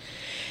workshop.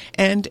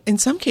 And in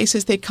some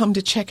cases, they come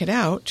to check it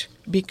out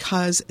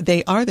because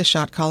they are the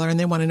shot caller and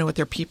they want to know what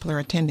their people are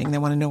attending. They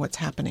want to know what's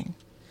happening.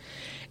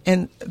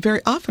 And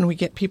very often we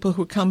get people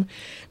who come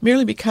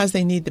merely because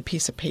they need the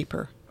piece of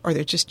paper or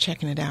they're just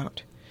checking it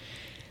out.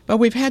 But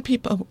we've had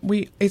people,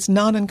 it's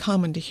not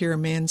uncommon to hear a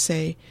man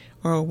say,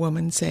 or a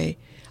woman say,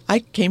 I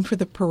came for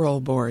the parole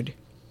board.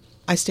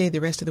 I stayed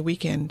the rest of the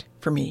weekend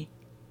for me.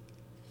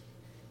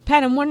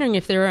 Pat, I'm wondering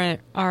if there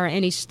are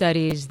any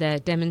studies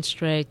that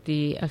demonstrate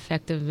the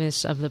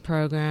effectiveness of the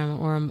program,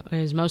 or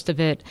is most of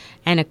it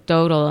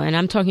anecdotal? And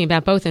I'm talking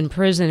about both in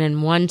prison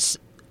and once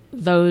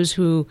those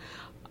who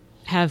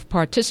have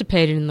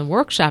participated in the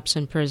workshops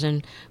in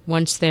prison,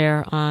 once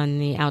they're on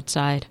the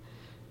outside.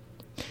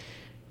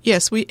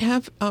 Yes, we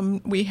have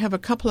a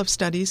couple of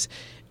studies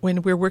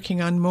when we're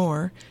working on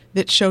more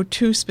that show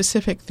two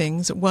specific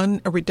things.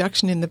 One, a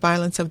reduction in the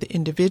violence of the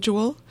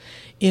individual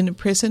in a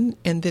prison,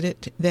 and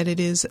that it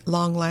is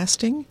long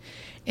lasting,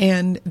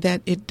 and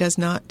that it does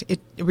not,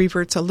 it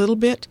reverts a little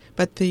bit,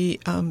 but the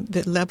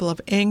level of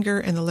anger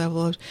and the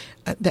level of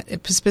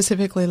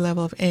specifically the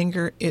level of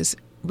anger is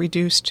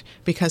reduced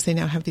because they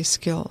now have these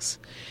skills.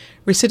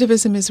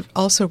 Recidivism is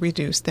also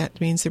reduced.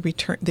 That means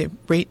the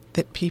rate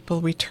that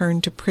people return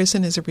to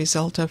prison as a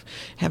result of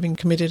having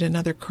committed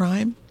another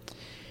crime,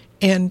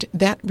 and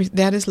that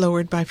is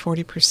lowered by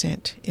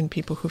 40% in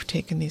people who've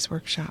taken these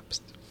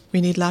workshops.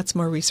 We need lots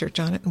more research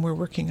on it, and we're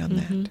working on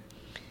that.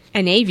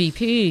 And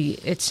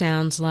AVP, it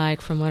sounds like,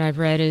 from what I've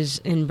read,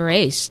 is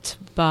embraced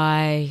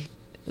by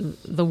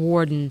the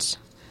wardens,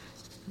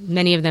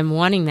 many of them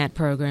wanting that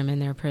program in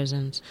their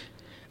prisons.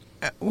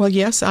 Well,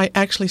 yes, I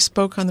actually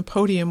spoke on the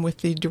podium with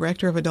the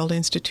director of adult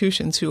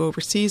institutions who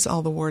oversees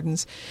all the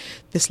wardens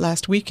this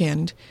last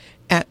weekend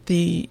at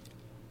the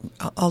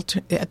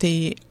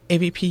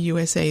AVP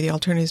USA, the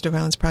Alternatives to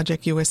Violence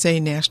Project USA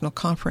National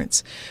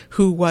Conference,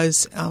 who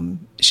was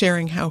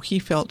sharing how he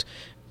felt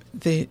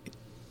the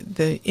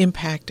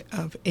impact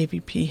of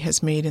AVP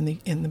has made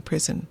in the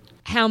prison.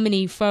 How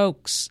many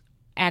folks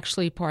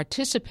actually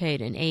participate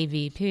in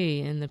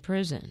AVP in the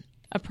prison?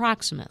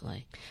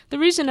 Approximately. The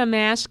reason I'm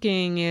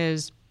asking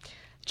is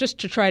just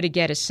to try to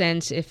get a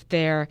sense if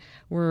there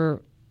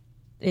were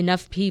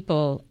enough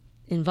people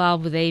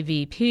involved with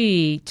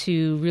AVP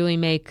to really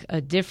make a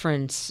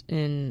difference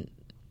in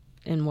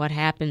what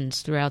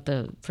happens throughout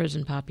the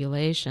prison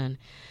population.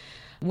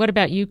 What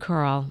about you,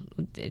 Carl?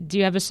 Do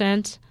you have a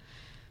sense?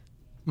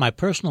 My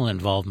personal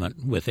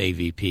involvement with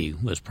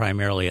AVP was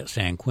primarily at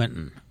San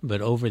Quentin, but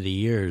over the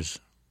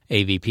years,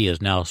 AVP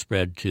has now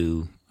spread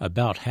to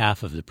about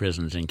half of the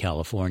prisons in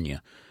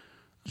California.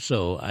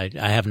 So I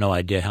have no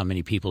idea how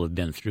many people have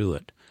been through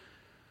it,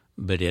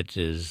 but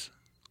it's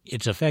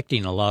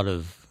affecting a lot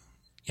of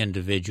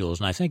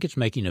individuals, and I think it's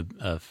making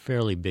a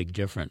fairly big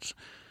difference.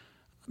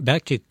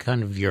 Back to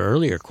kind of your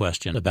earlier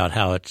question about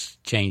how it's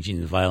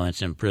changing the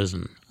violence in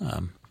prison,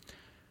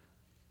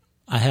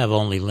 I have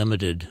only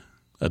limited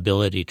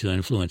ability to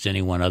influence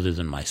anyone other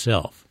than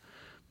myself,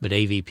 but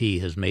AVP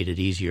has made it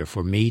easier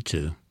for me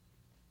to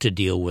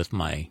deal with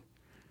my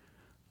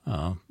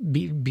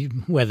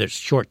whether it's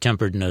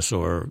short-temperedness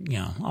or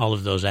all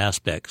of those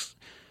aspects.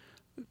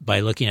 By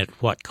looking at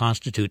what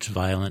constitutes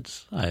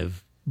violence,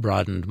 I've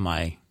broadened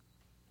my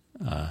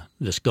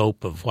the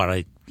scope of what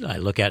I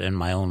look at in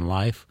my own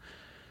life.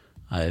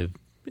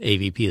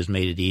 AVP has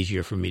made it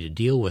easier for me to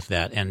deal with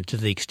that, and to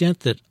the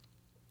extent that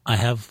I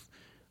have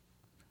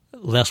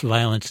less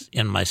violence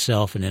in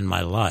myself and in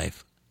my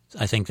life,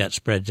 I think that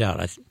spreads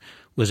out.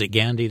 Was it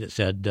Gandhi that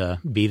said,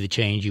 "Be the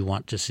change you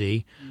want to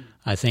see"?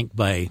 I think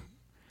by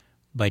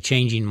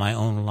changing my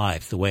own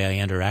life, the way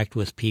I interact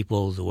with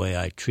people, the way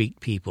I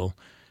treat people,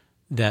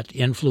 that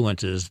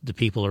influences the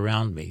people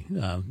around me.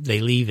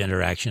 They leave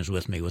interactions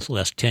with me with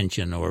less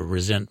tension or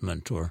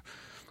resentment or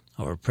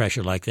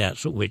pressure like that.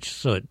 So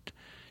it,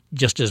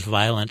 just as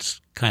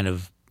violence kind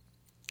of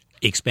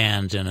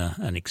expands in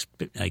an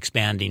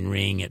expanding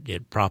ring,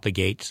 it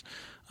propagates.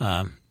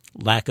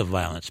 Lack of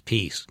violence,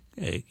 peace,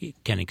 it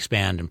can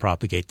expand and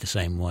propagate the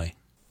same way.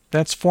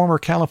 That's former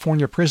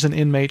California prison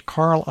inmate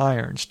Carl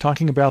Irons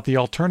talking about the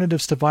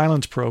Alternatives to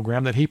Violence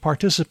program that he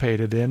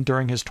participated in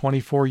during his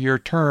 24-year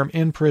term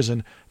in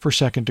prison for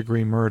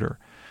second-degree murder.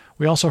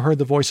 We also heard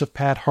the voice of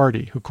Pat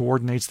Hardy, who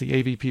coordinates the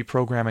AVP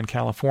program in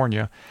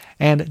California,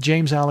 and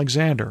James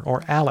Alexander,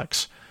 or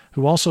Alex,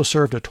 who also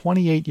served a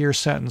 28-year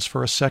sentence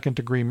for a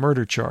second-degree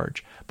murder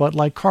charge, but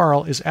like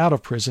Carl is out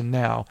of prison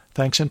now,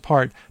 thanks in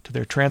part to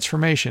their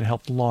transformation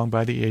helped along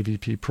by the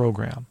AVP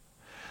program.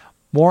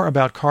 More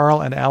about Carl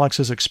and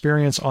Alex's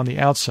experience on the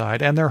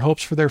outside and their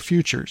hopes for their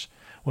futures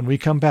when we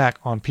come back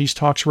on Peace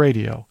Talks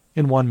Radio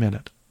in 1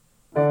 minute.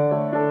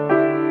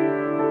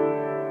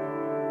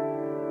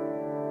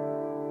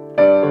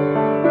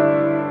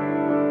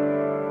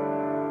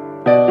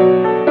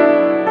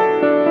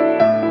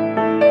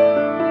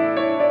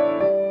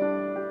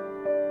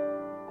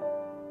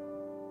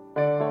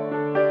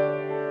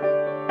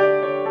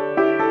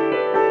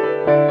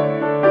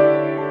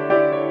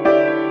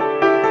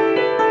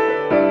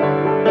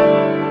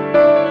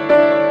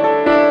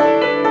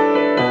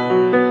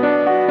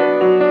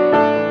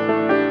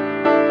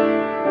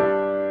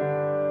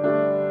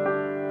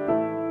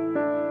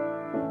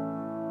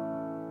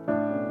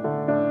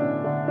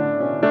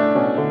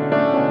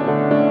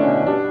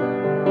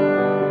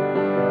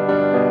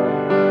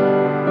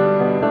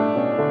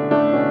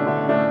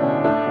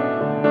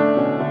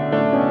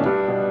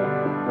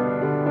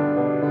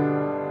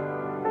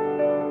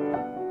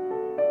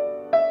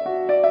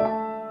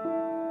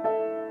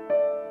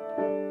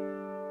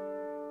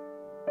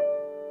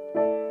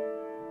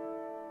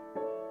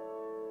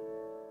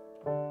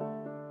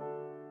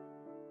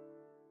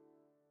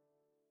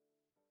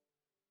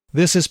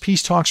 This is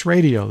Peace Talks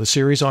Radio, the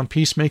series on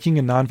peacemaking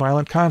and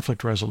nonviolent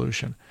conflict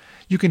resolution.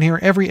 You can hear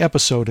every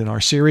episode in our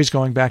series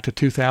going back to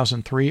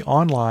 2003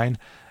 online,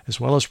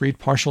 as well as read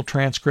partial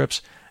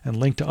transcripts and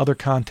link to other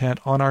content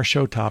on our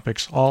show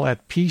topics, all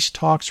at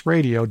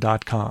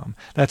peacetalksradio.com.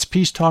 That's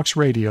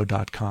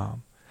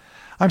peacetalksradio.com.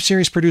 I'm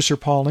series producer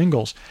Paul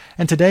Ingalls,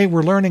 and today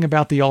we're learning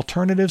about the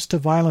Alternatives to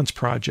Violence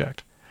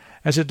Project.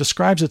 As it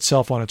describes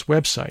itself on its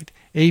website,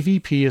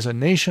 AVP is a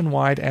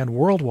nationwide and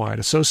worldwide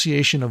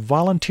association of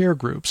volunteer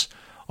groups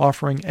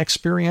offering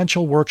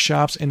experiential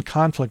workshops in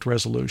conflict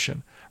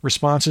resolution,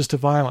 responses to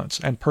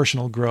violence, and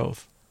personal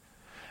growth.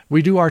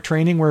 We do our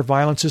training where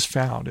violence is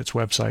found, its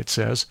website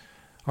says.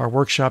 Our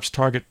workshops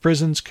target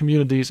prisons,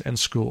 communities, and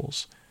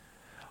schools.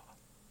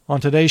 On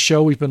today's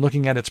show, we've been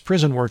looking at its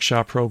prison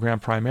workshop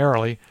program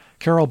primarily.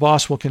 Carol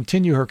Boss will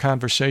continue her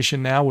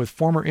conversation now with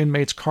former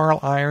inmates Carl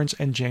Irons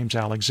and James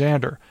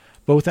Alexander,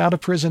 both out of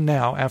prison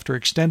now after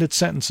extended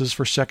sentences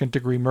for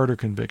second-degree murder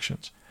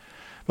convictions.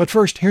 But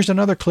first, here's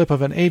another clip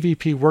of an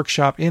AVP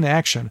workshop in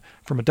action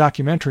from a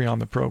documentary on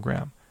the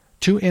program.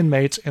 2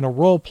 inmates in a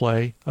role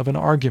play of an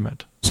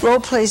argument. Role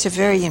plays are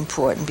very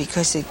important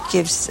because it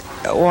gives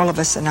all of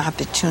us an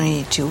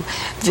opportunity to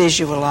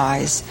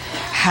visualize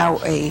how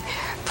a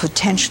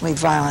potentially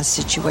violent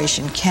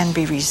situation can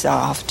be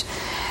resolved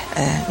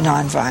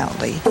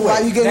non-violently. Why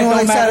you getting all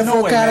excited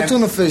for a can of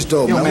tuna fish,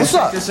 though, man? What's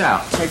up? Check this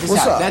out.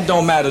 What's up? That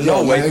don't matter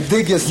no way. Man,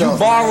 dig yourself. You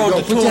borrowed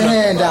the tuna. Put your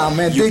hand down,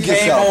 man. Dig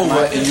yourself,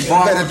 man. And you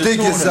borrowed the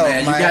tuna,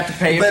 man. You got to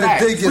pay it back.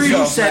 Dig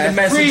yourself,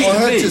 man. Freeze. Or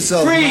hurt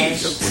yourself,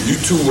 Freeze. When you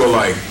two were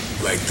like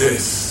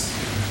this,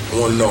 I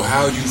want to know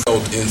how you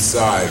felt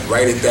inside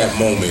right at that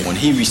moment. When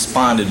he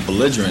responded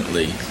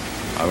belligerently,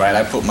 all right,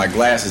 I put my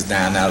glasses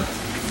down. Now, the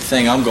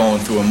thing I'm going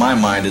through in my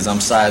mind is I'm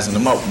sizing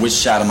him up. Which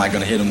shot am I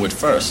going to hit him with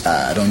first?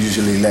 I don't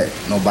usually let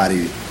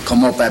nobody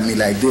come up at me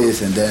like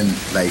this and then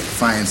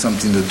find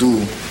something to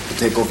do, to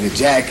take off your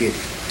jacket,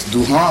 to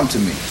do harm to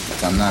me.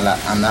 I'm not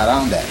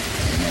on that.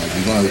 If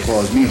you're going to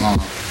cause me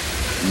harm,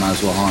 you might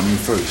as well harm me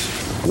first.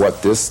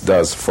 What this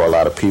does for a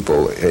lot of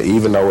people,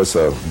 even though it's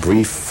a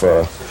brief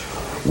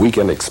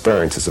weekend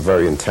experience, it's a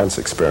very intense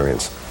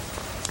experience.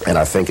 And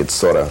I think it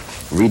sort of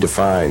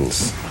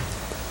redefines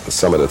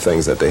some of the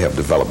things that they have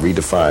developed,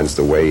 redefines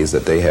the ways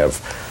that they have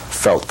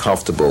felt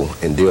comfortable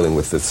in dealing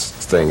with this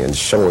thing and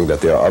showing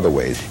that there are other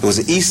ways. It was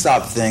an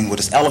Aesop thing where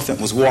this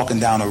elephant was walking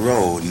down a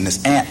road and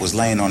this ant was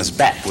laying on his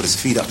back with his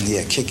feet up in the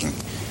air kicking.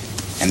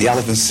 And the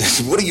elephant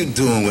says, "What are you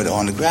doing with it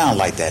on the ground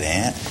like that,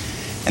 ant?"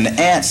 And the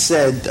ant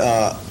said,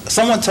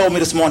 "Someone told me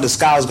this morning the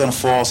sky was going to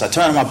fall, so I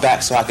turned my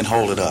back so I can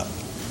hold it up."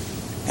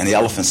 And the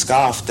elephant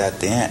scoffed at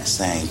the ant,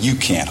 saying, "You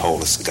can't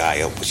hold the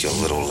sky up with your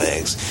little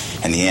legs."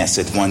 And the ant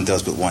said, "One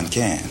does, but one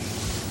can."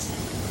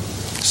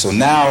 So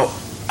now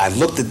I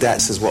looked at that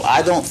and says, well,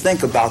 I don't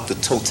think about the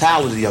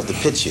totality of the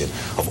picture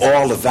of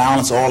all the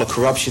violence, all the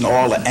corruption,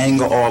 all the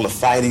anger, all the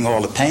fighting,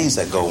 all the pains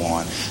that go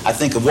on. I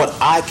think of what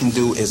I can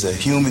do as a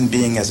human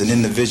being, as an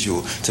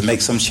individual, to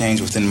make some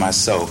change within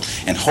myself.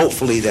 And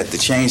hopefully that the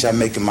change I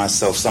make in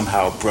myself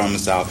somehow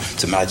brings out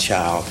to my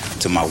child,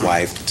 to my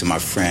wife, to my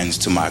friends,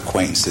 to my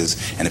acquaintances,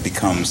 and it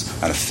becomes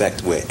an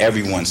effect where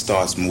everyone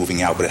starts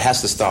moving out. But it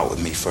has to start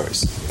with me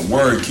first. A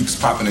word keeps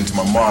popping into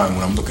my mind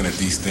when I'm looking at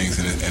these things,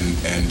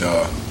 and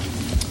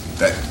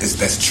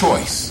that's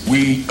choice.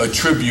 We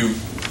attribute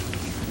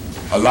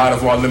a lot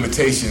of our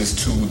limitations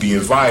to the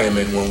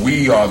environment when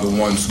we are the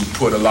ones who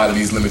put a lot of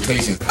these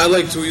limitations. I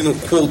like to,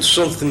 quote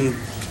something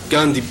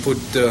Gandhi put.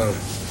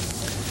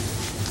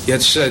 He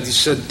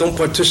said, "Don't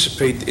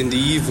participate in the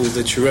evil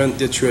that your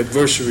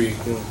adversary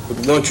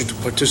would want you to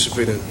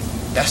participate in."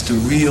 That's the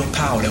real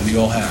power that we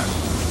all have,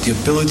 the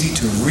ability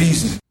to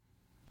reason.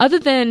 Other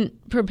than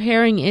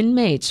preparing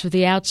inmates for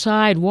the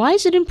outside, why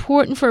is it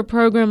important for a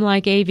program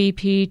like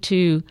AVP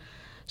to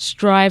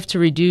strive to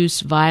reduce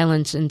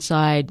violence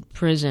inside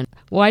prison?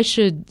 Why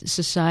should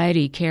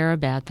society care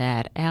about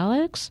that?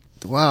 Alex?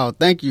 Wow,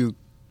 thank you,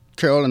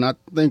 Carol, and I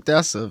think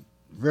that's a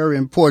very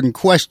important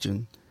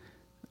question.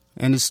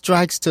 And it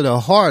strikes to the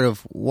heart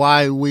of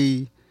why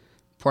we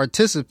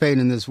participate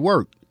in this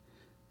work.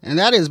 And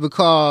that is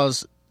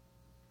because,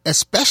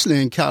 especially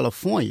in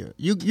California,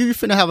 you're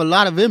finna have a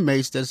lot of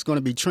inmates that's going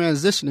to be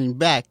transitioning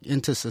back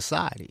into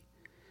society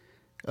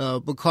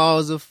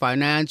because of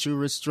financial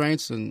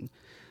restraints and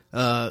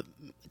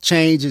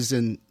changes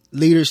in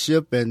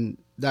leadership and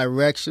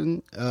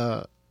direction.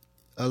 A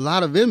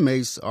lot of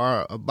inmates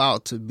are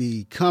about to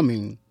be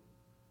coming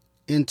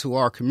into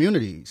our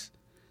communities.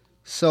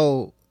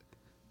 So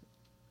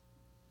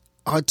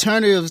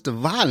Alternatives to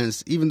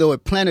Violence, even though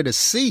it planted a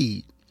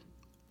seed,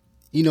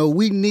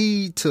 we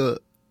need to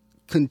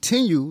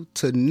continue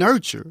to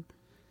nurture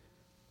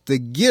the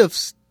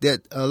gifts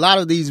that a lot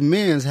of these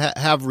men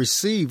have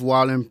received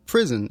while in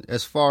prison,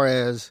 as far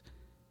as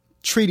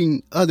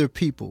treating other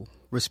people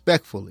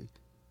respectfully,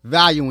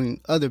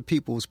 valuing other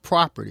people's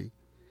property.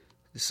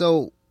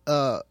 So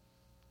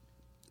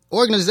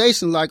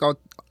organizations like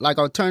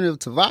Alternative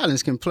to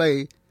Violence can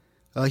play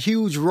a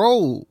huge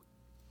role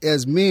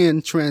as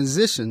men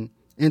transition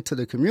into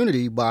the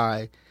community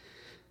by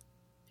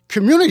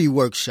community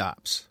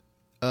workshops.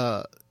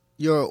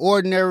 Your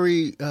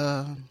ordinary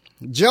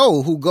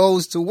Joe who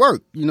goes to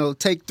work,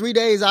 take 3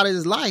 days out of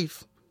his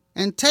life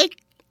and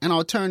take an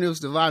Alternatives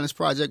to Violence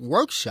Project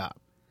workshop.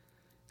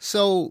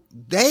 So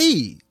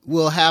they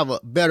will have a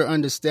better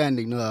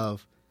understanding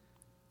of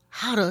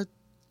how to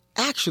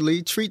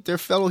actually treat their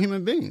fellow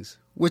human beings,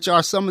 which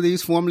are some of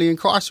these formerly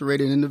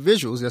incarcerated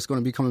individuals that's going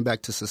to be coming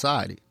back to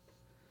society.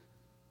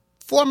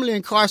 Formerly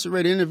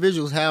incarcerated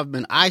individuals have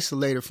been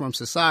isolated from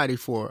society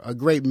for a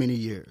great many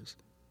years.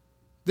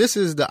 This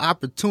is the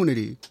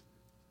opportunity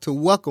to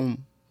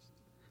welcome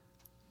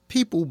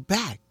people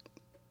back.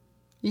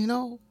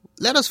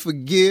 Let us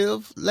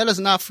forgive. Let us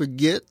not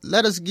forget.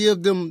 Let us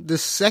give them the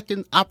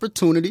second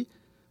opportunity.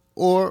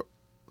 Or,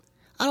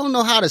 I don't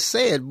know how to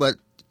say it, but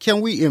can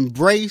we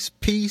embrace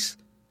peace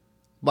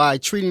by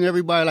treating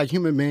everybody like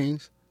human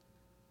beings,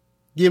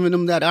 giving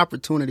them that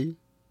opportunity?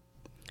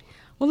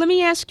 Well, let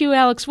me ask you,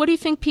 Alex, what do you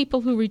think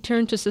people who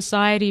return to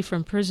society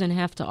from prison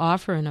have to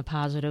offer in a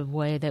positive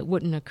way that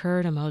wouldn't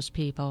occur to most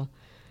people?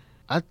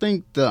 I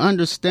think the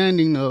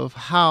understanding of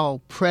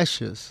how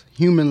precious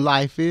human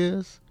life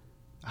is,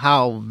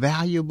 how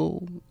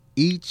valuable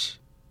each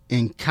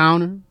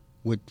encounter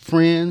with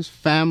friends,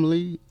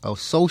 family,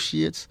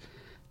 associates,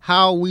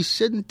 how we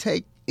shouldn't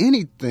take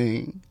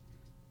anything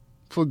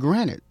for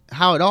granted,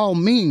 how it all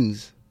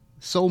means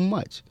so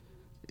much.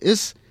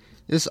 It's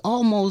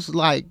almost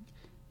like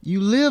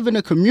you live in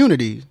a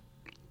community,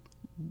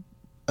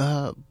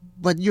 but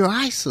you're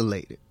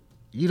isolated.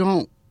 You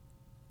don't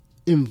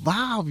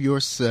involve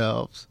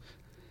yourselves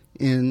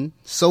in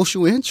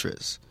social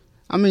interests.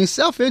 I mean,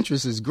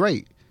 self-interest is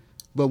great,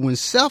 but when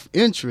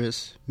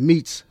self-interest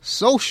meets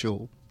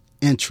social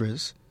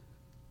interest,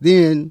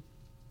 then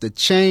the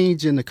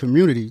change in the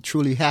community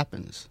truly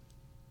happens.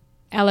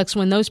 Alex,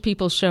 when those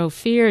people show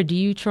fear, do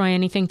you try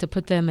anything to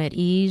put them at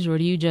ease, or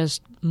do you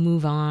just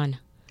move on?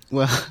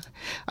 Well,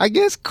 I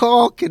guess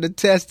Carl can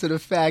attest to the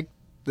fact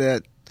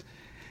that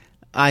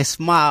I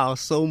smile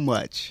so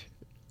much.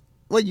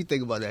 What do you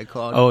think about that,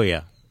 Carl? Oh,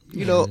 yeah.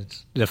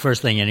 It's the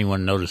first thing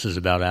anyone notices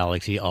about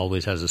Alex, he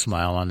always has a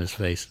smile on his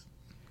face.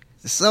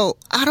 So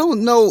I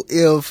don't know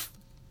if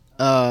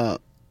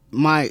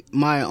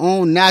my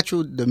own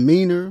natural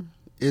demeanor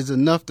is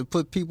enough to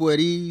put people at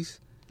ease,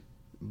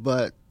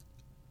 but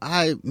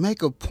I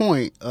make a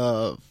point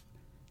of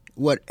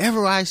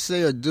whatever I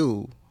say or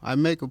do, I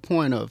make a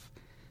point of,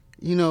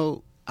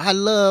 I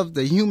love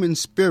the human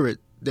spirit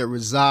that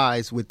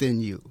resides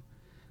within you.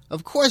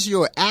 Of course,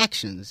 your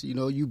actions,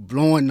 you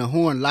blowing the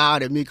horn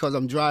loud at me because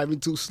I'm driving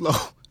too slow.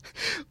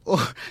 Or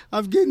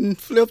I'm getting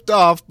flipped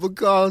off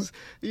because,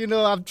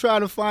 I'm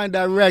trying to find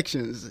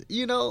directions.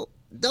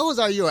 Those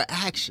are your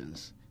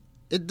actions.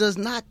 It does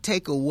not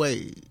take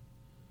away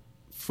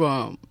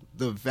from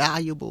the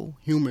valuable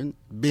human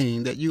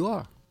being that you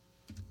are.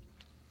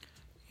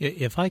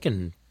 If I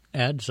can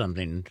add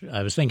something,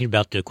 I was thinking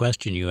about the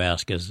question you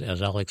asked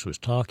as Alex was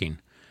talking.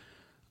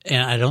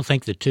 And I don't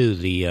think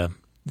the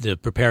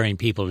preparing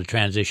people to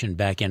transition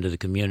back into the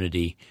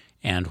community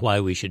and why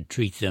we should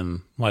treat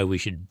them, why we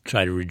should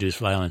try to reduce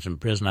violence in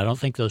prison, I don't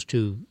think those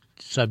two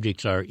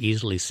subjects are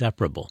easily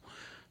separable.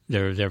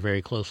 They're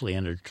very closely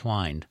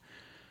intertwined.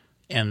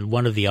 And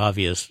one of the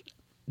obvious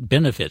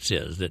benefits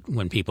is that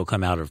when people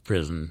come out of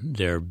prison,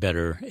 they're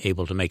better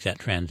able to make that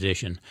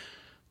transition.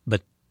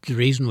 But the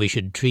reason we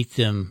should treat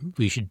them,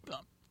 we should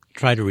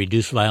try to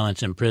reduce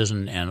violence in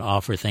prison and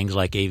offer things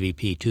like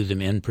AVP to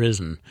them in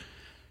prison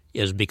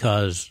is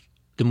because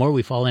the more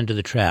we fall into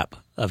the trap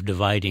of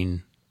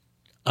dividing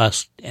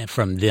us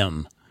from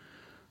them,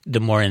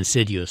 the more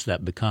insidious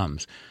that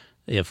becomes.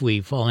 If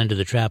we fall into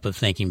the trap of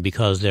thinking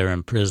because they're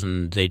in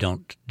prison, they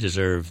don't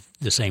deserve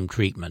the same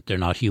treatment, they're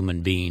not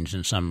human beings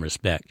in some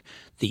respect,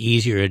 the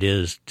easier it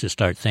is to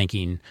start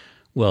thinking,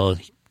 well,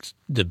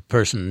 the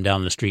person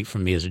down the street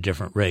from me is a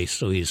different race,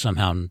 so he's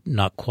somehow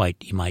not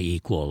quite my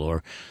equal,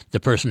 or the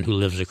person who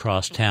lives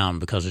across town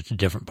because it's a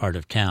different part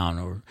of town,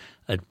 or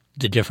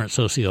the different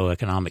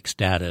socioeconomic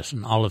status,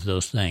 and all of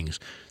those things.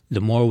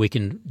 The more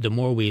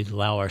we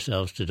allow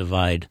ourselves to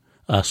divide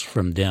us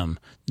from them,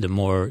 the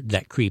more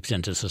that creeps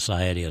into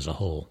society as a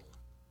whole.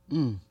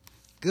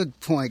 Good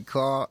point,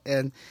 Carl.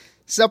 And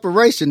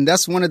separation,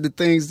 that's one of the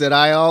things that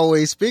I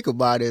always speak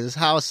about, is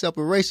how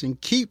separation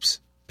keeps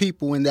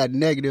people in that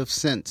negative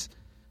sense,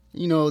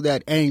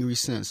 that angry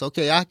sense.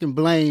 Okay, I can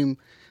blame,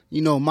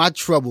 my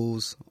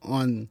troubles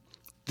on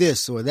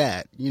this or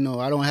that.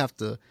 I don't have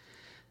to,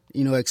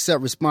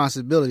 accept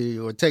responsibility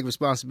or take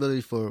responsibility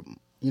for,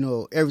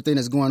 everything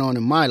that's going on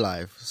in my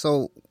life.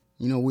 So,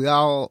 we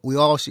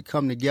all should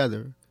come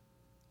together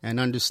and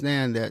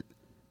understand that,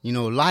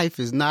 life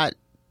is not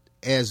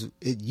as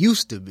it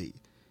used to be.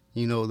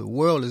 The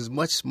world is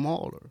much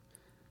smaller.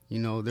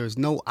 There's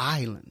no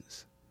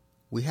islands.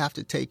 We have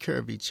to take care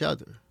of each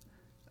other.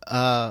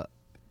 There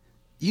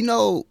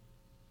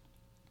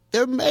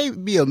may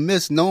be a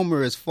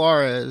misnomer as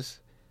far as,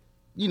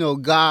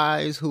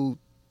 guys who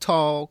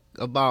talk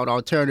about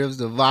alternatives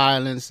to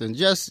violence and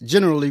just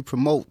generally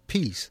promote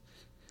peace.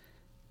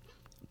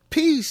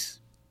 Peace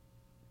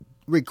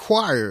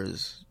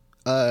requires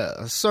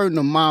a certain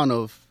amount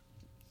of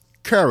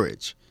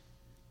courage.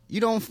 You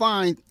don't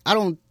find, I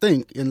don't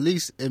think, at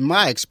least in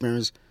my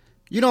experience,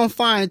 you don't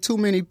find too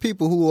many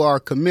people who are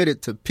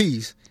committed to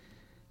peace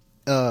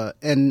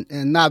and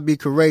not be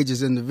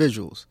courageous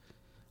individuals.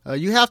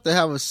 You have to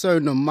have a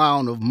certain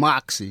amount of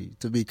moxie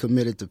to be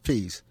committed to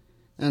peace.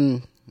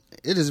 And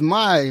it is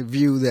my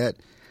view that,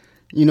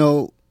 you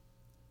know,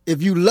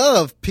 if you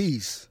love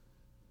peace,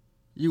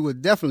 you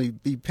would definitely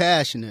be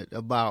passionate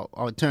about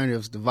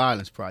Alternatives to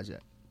Violence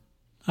Project.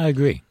 I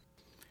agree.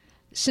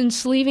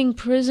 Since leaving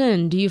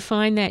prison, do you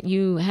find that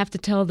you have to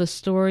tell the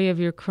story of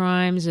your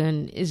crimes,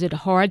 and is it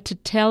hard to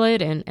tell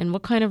it, and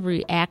what kind of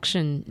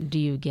reaction do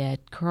you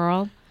get?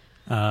 Carl?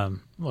 Well,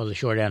 the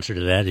short answer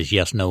to that is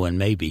yes, no, and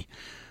maybe.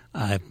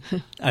 I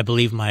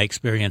believe my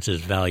experience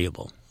is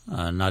valuable.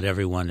 Not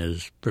everyone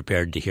is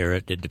prepared to hear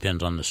it. It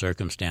depends on the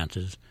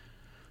circumstances.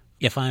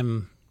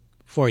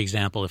 For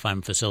example, if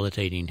I'm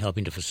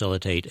helping to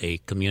facilitate a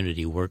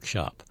community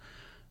workshop,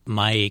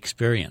 my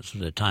experience,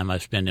 the time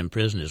I've spent in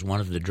prison, is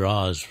one of the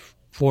draws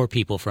for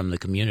people from the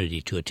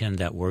community to attend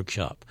that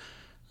workshop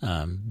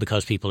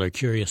because people are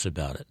curious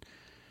about it.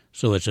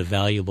 So it's a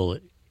valuable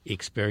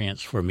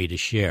experience for me to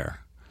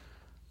share.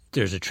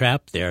 There's a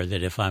trap there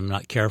that if I'm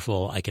not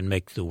careful, I can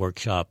make the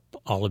workshop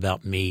all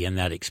about me and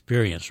that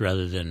experience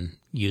rather than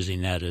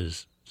using that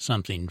as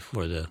something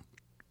for the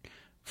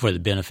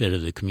benefit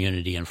of the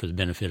community and for the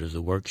benefit of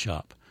the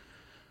workshop.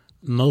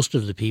 Most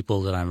of the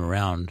people that I'm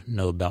around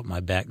know about my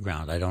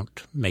background. I don't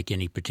make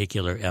any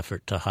particular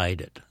effort to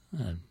hide it.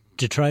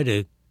 To try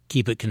to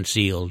keep it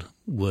concealed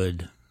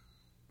would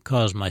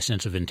cause my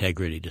sense of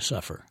integrity to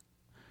suffer.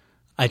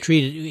 I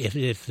treat it,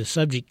 if the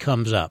subject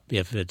comes up,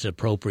 if it's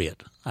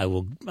appropriate,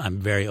 I'm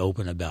very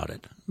open about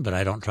it. But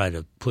I don't try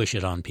to push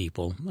it on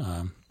people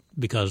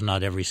because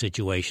not every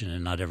situation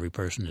and not every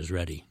person is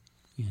ready.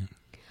 Yeah.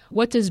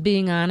 What does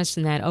being honest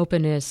and that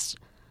openness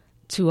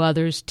to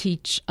others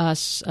teach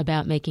us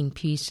about making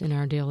peace in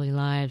our daily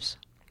lives?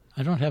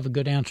 I don't have a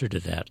good answer to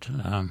that.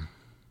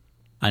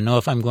 I know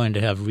if I'm going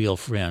to have real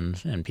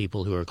friends and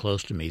people who are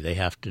close to me, they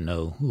have to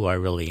know who I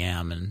really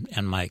am,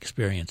 and my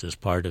experience is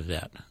part of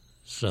that.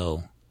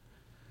 So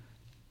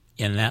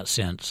in that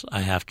sense,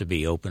 I have to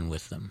be open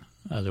with them.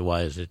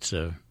 Otherwise, it's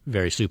a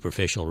very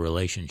superficial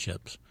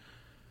relationships.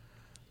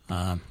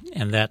 And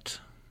that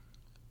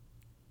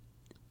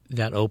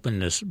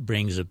openness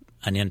brings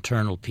an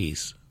internal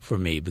peace for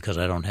me because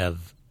I don't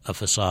have a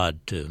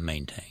facade to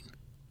maintain.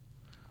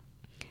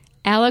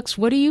 Alex,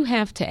 what do you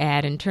have to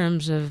add in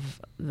terms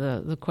of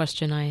the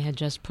question I had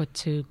just put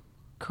to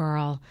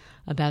Carl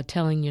about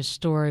telling your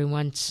story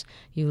once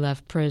you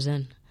left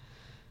prison?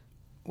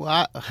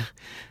 Well,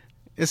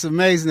 it's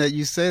amazing that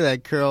you say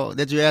that, Carol,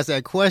 that you asked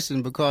that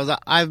question, because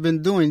I've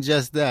been doing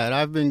just that.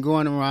 I've been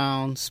going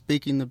around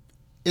speaking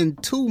in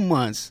 2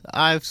 months.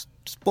 I've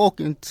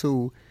spoken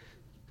to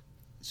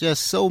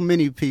just so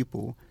many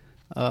people.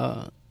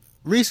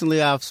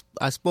 Recently,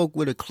 I spoke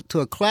to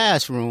a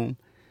classroom,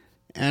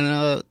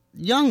 and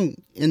young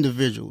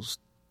individuals,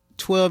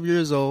 12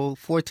 years old,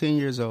 14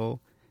 years old,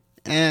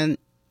 and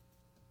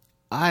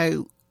I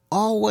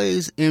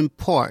always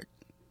impart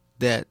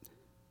that,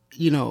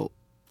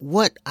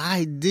 what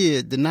I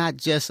did not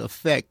just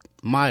affect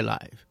my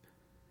life.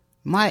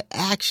 My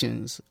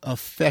actions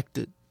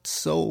affected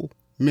so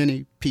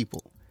many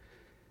people.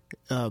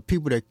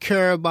 People that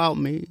care about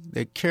me,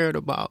 that cared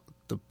about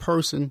the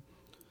person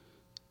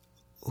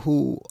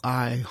who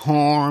I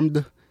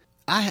harmed.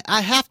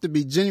 I have to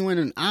be genuine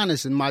and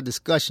honest in my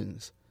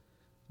discussions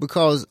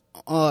because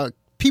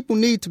people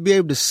need to be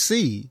able to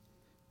see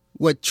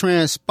what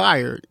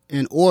transpired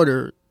in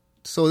order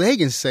so they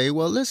can say,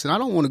 well, listen, I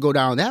don't want to go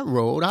down that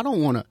road. I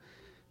don't want to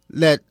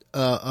let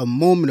a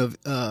moment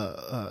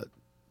of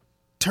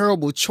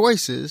terrible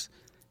choices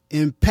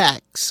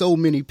impact so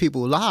many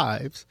people's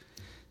lives.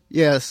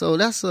 Yeah, so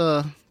that's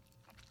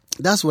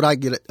what I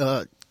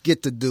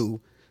get to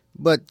do.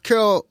 But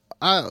Carol,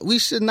 we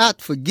should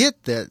not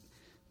forget that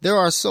there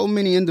are so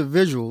many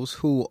individuals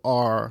who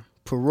are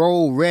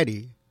parole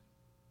ready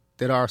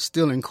that are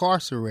still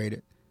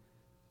incarcerated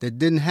that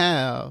didn't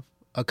have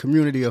a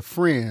community of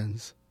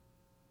friends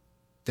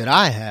that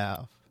I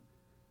have,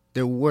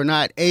 that were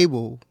not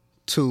able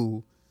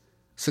to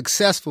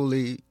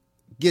successfully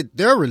get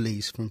their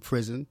release from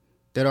prison,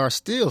 that are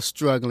still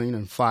struggling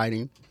and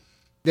fighting,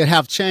 that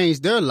have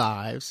changed their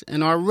lives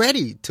and are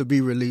ready to be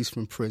released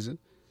from prison,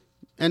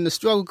 and the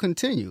struggle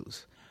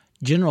continues.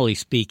 Generally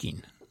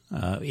speaking,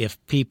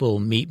 if people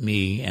meet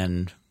me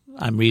and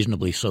I'm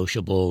reasonably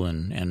sociable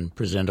and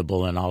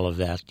presentable and all of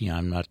that,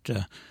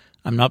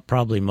 I'm not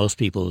probably most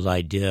people's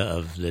idea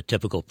of the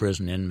typical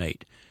prison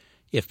inmate.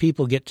 If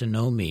people get to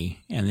know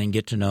me and then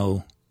get to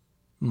know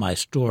my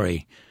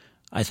story,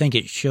 I think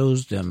it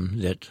shows them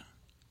that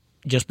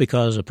just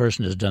because a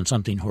person has done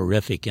something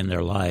horrific in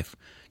their life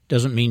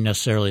doesn't mean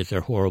necessarily that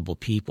they're horrible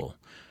people.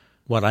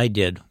 What I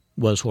did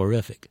was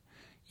horrific.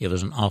 It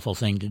was an awful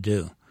thing to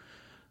do.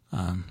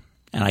 And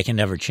I can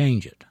never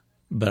change it.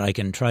 But I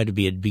can try to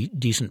be a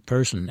decent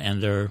person,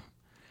 and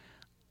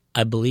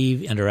I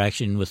believe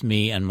interaction with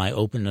me and my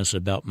openness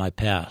about my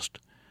past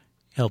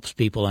helps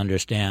people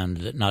understand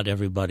that not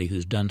everybody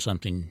who's done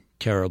something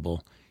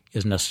terrible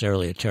is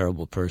necessarily a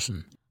terrible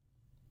person.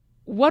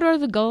 What are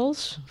the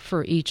goals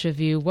for each of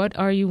you? What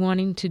are you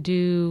wanting to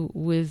do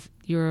with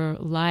your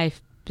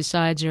life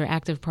besides your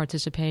active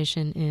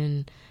participation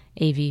in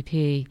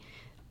AVP?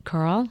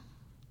 Carl?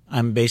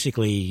 I'm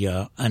basically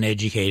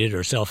uneducated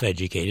or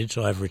self-educated,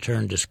 so I've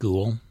returned to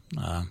school.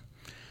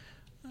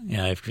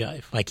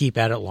 If I keep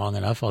at it long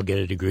enough, I'll get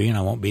a degree, and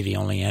I won't be the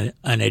only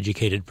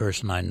uneducated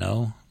person I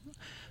know.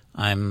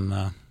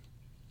 I'm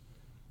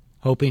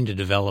hoping to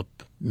develop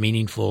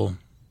meaningful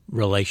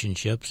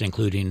relationships,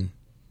 including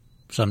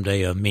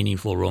someday a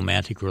meaningful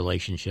romantic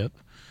relationship,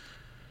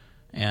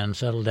 and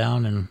settle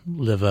down and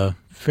live a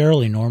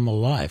fairly normal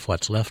life,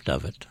 what's left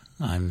of it.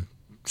 I'm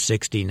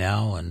 60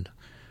 now, and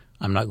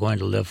I'm not going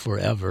to live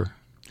forever.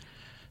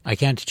 I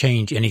can't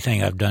change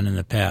anything I've done in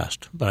the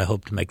past, but I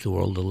hope to make the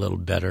world a little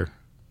better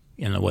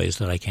in the ways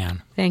that I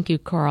can. Thank you,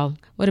 Carl.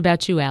 What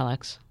about you,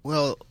 Alex?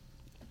 Well,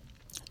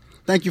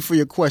 thank you for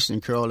your question,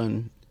 Carol.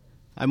 And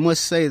I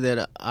must say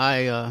that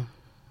I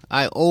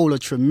owe a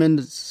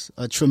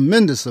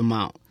tremendous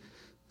amount.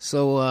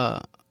 So,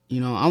 I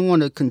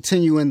want to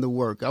continue in the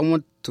work. I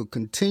want to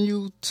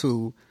continue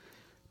to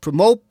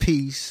promote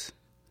peace.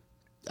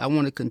 I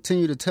want to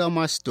continue to tell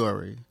my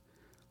story.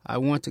 I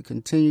want to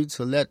continue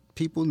to let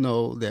people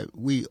know that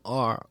we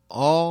are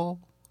all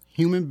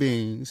human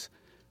beings.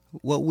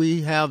 What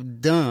we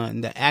have done,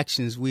 the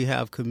actions we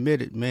have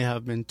committed may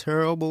have been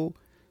terrible,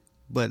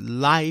 but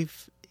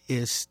life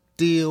is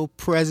still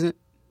present,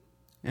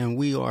 and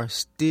we are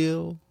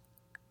still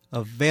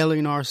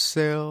availing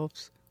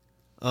ourselves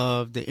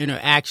of the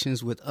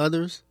interactions with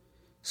others.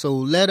 So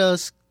let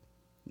us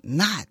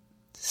not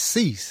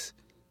cease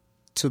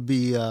to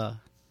be a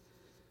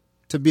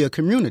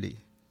community.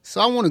 So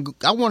I want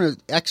to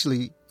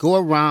actually go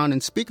around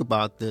and speak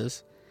about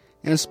this,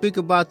 and speak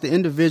about the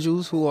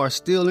individuals who are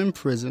still in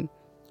prison,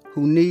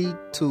 who need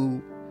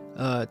to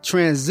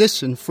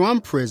transition from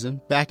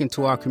prison back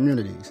into our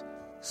communities.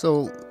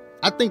 So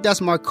I think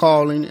that's my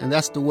calling, and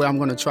that's the way I'm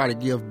going to try to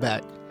give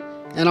back.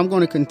 And I'm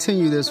going to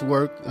continue this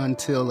work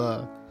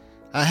until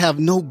I have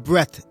no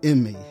breath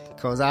in me,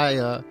 because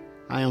I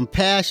am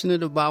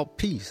passionate about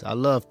peace. I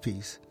love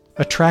peace.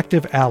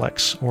 Attractive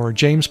Alex, or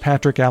James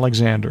Patrick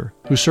Alexander,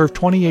 who served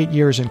 28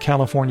 years in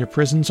California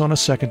prisons on a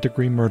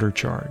second-degree murder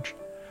charge.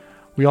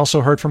 We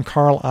also heard from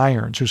Carl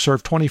Irons, who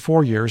served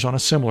 24 years on a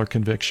similar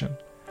conviction.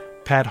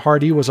 Pat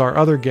Hardy was our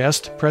other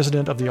guest,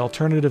 president of the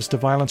Alternatives to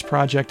Violence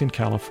Project in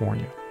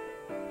California.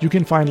 You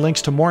can find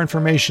links to more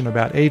information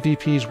about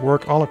AVP's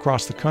work all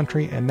across the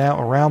country and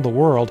now around the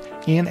world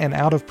in and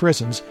out of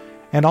prisons,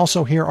 and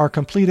also hear our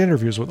complete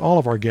interviews with all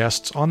of our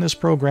guests on this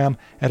program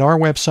at our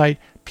website,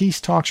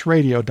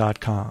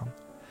 peacetalksradio.com.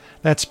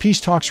 That's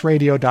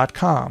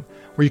peacetalksradio.com,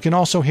 where you can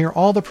also hear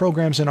all the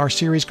programs in our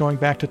series going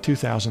back to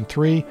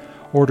 2003,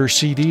 order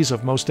CDs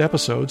of most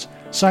episodes,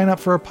 sign up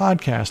for a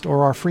podcast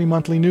or our free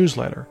monthly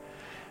newsletter.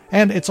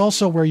 And it's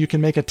also where you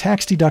can make a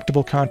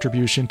tax-deductible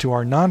contribution to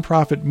our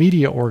nonprofit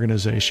media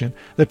organization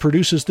that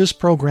produces this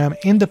program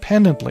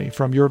independently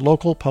from your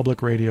local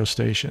public radio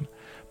station.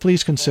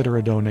 Please consider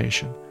a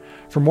donation.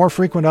 For more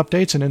frequent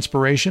updates and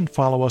inspiration,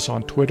 follow us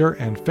on Twitter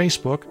and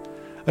Facebook.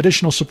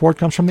 Additional support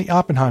comes from the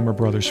Oppenheimer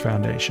Brothers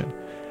Foundation,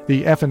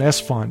 the F&S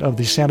Fund of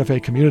the Santa Fe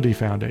Community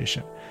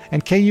Foundation,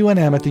 and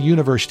KUNM at the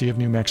University of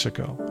New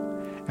Mexico.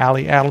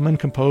 Ali Adelman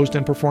composed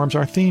and performs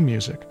our theme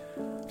music.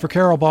 For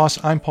Carol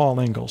Boss, I'm Paul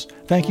Ingalls.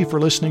 Thank you for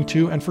listening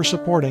to and for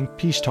supporting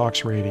Peace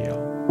Talks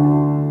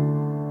Radio.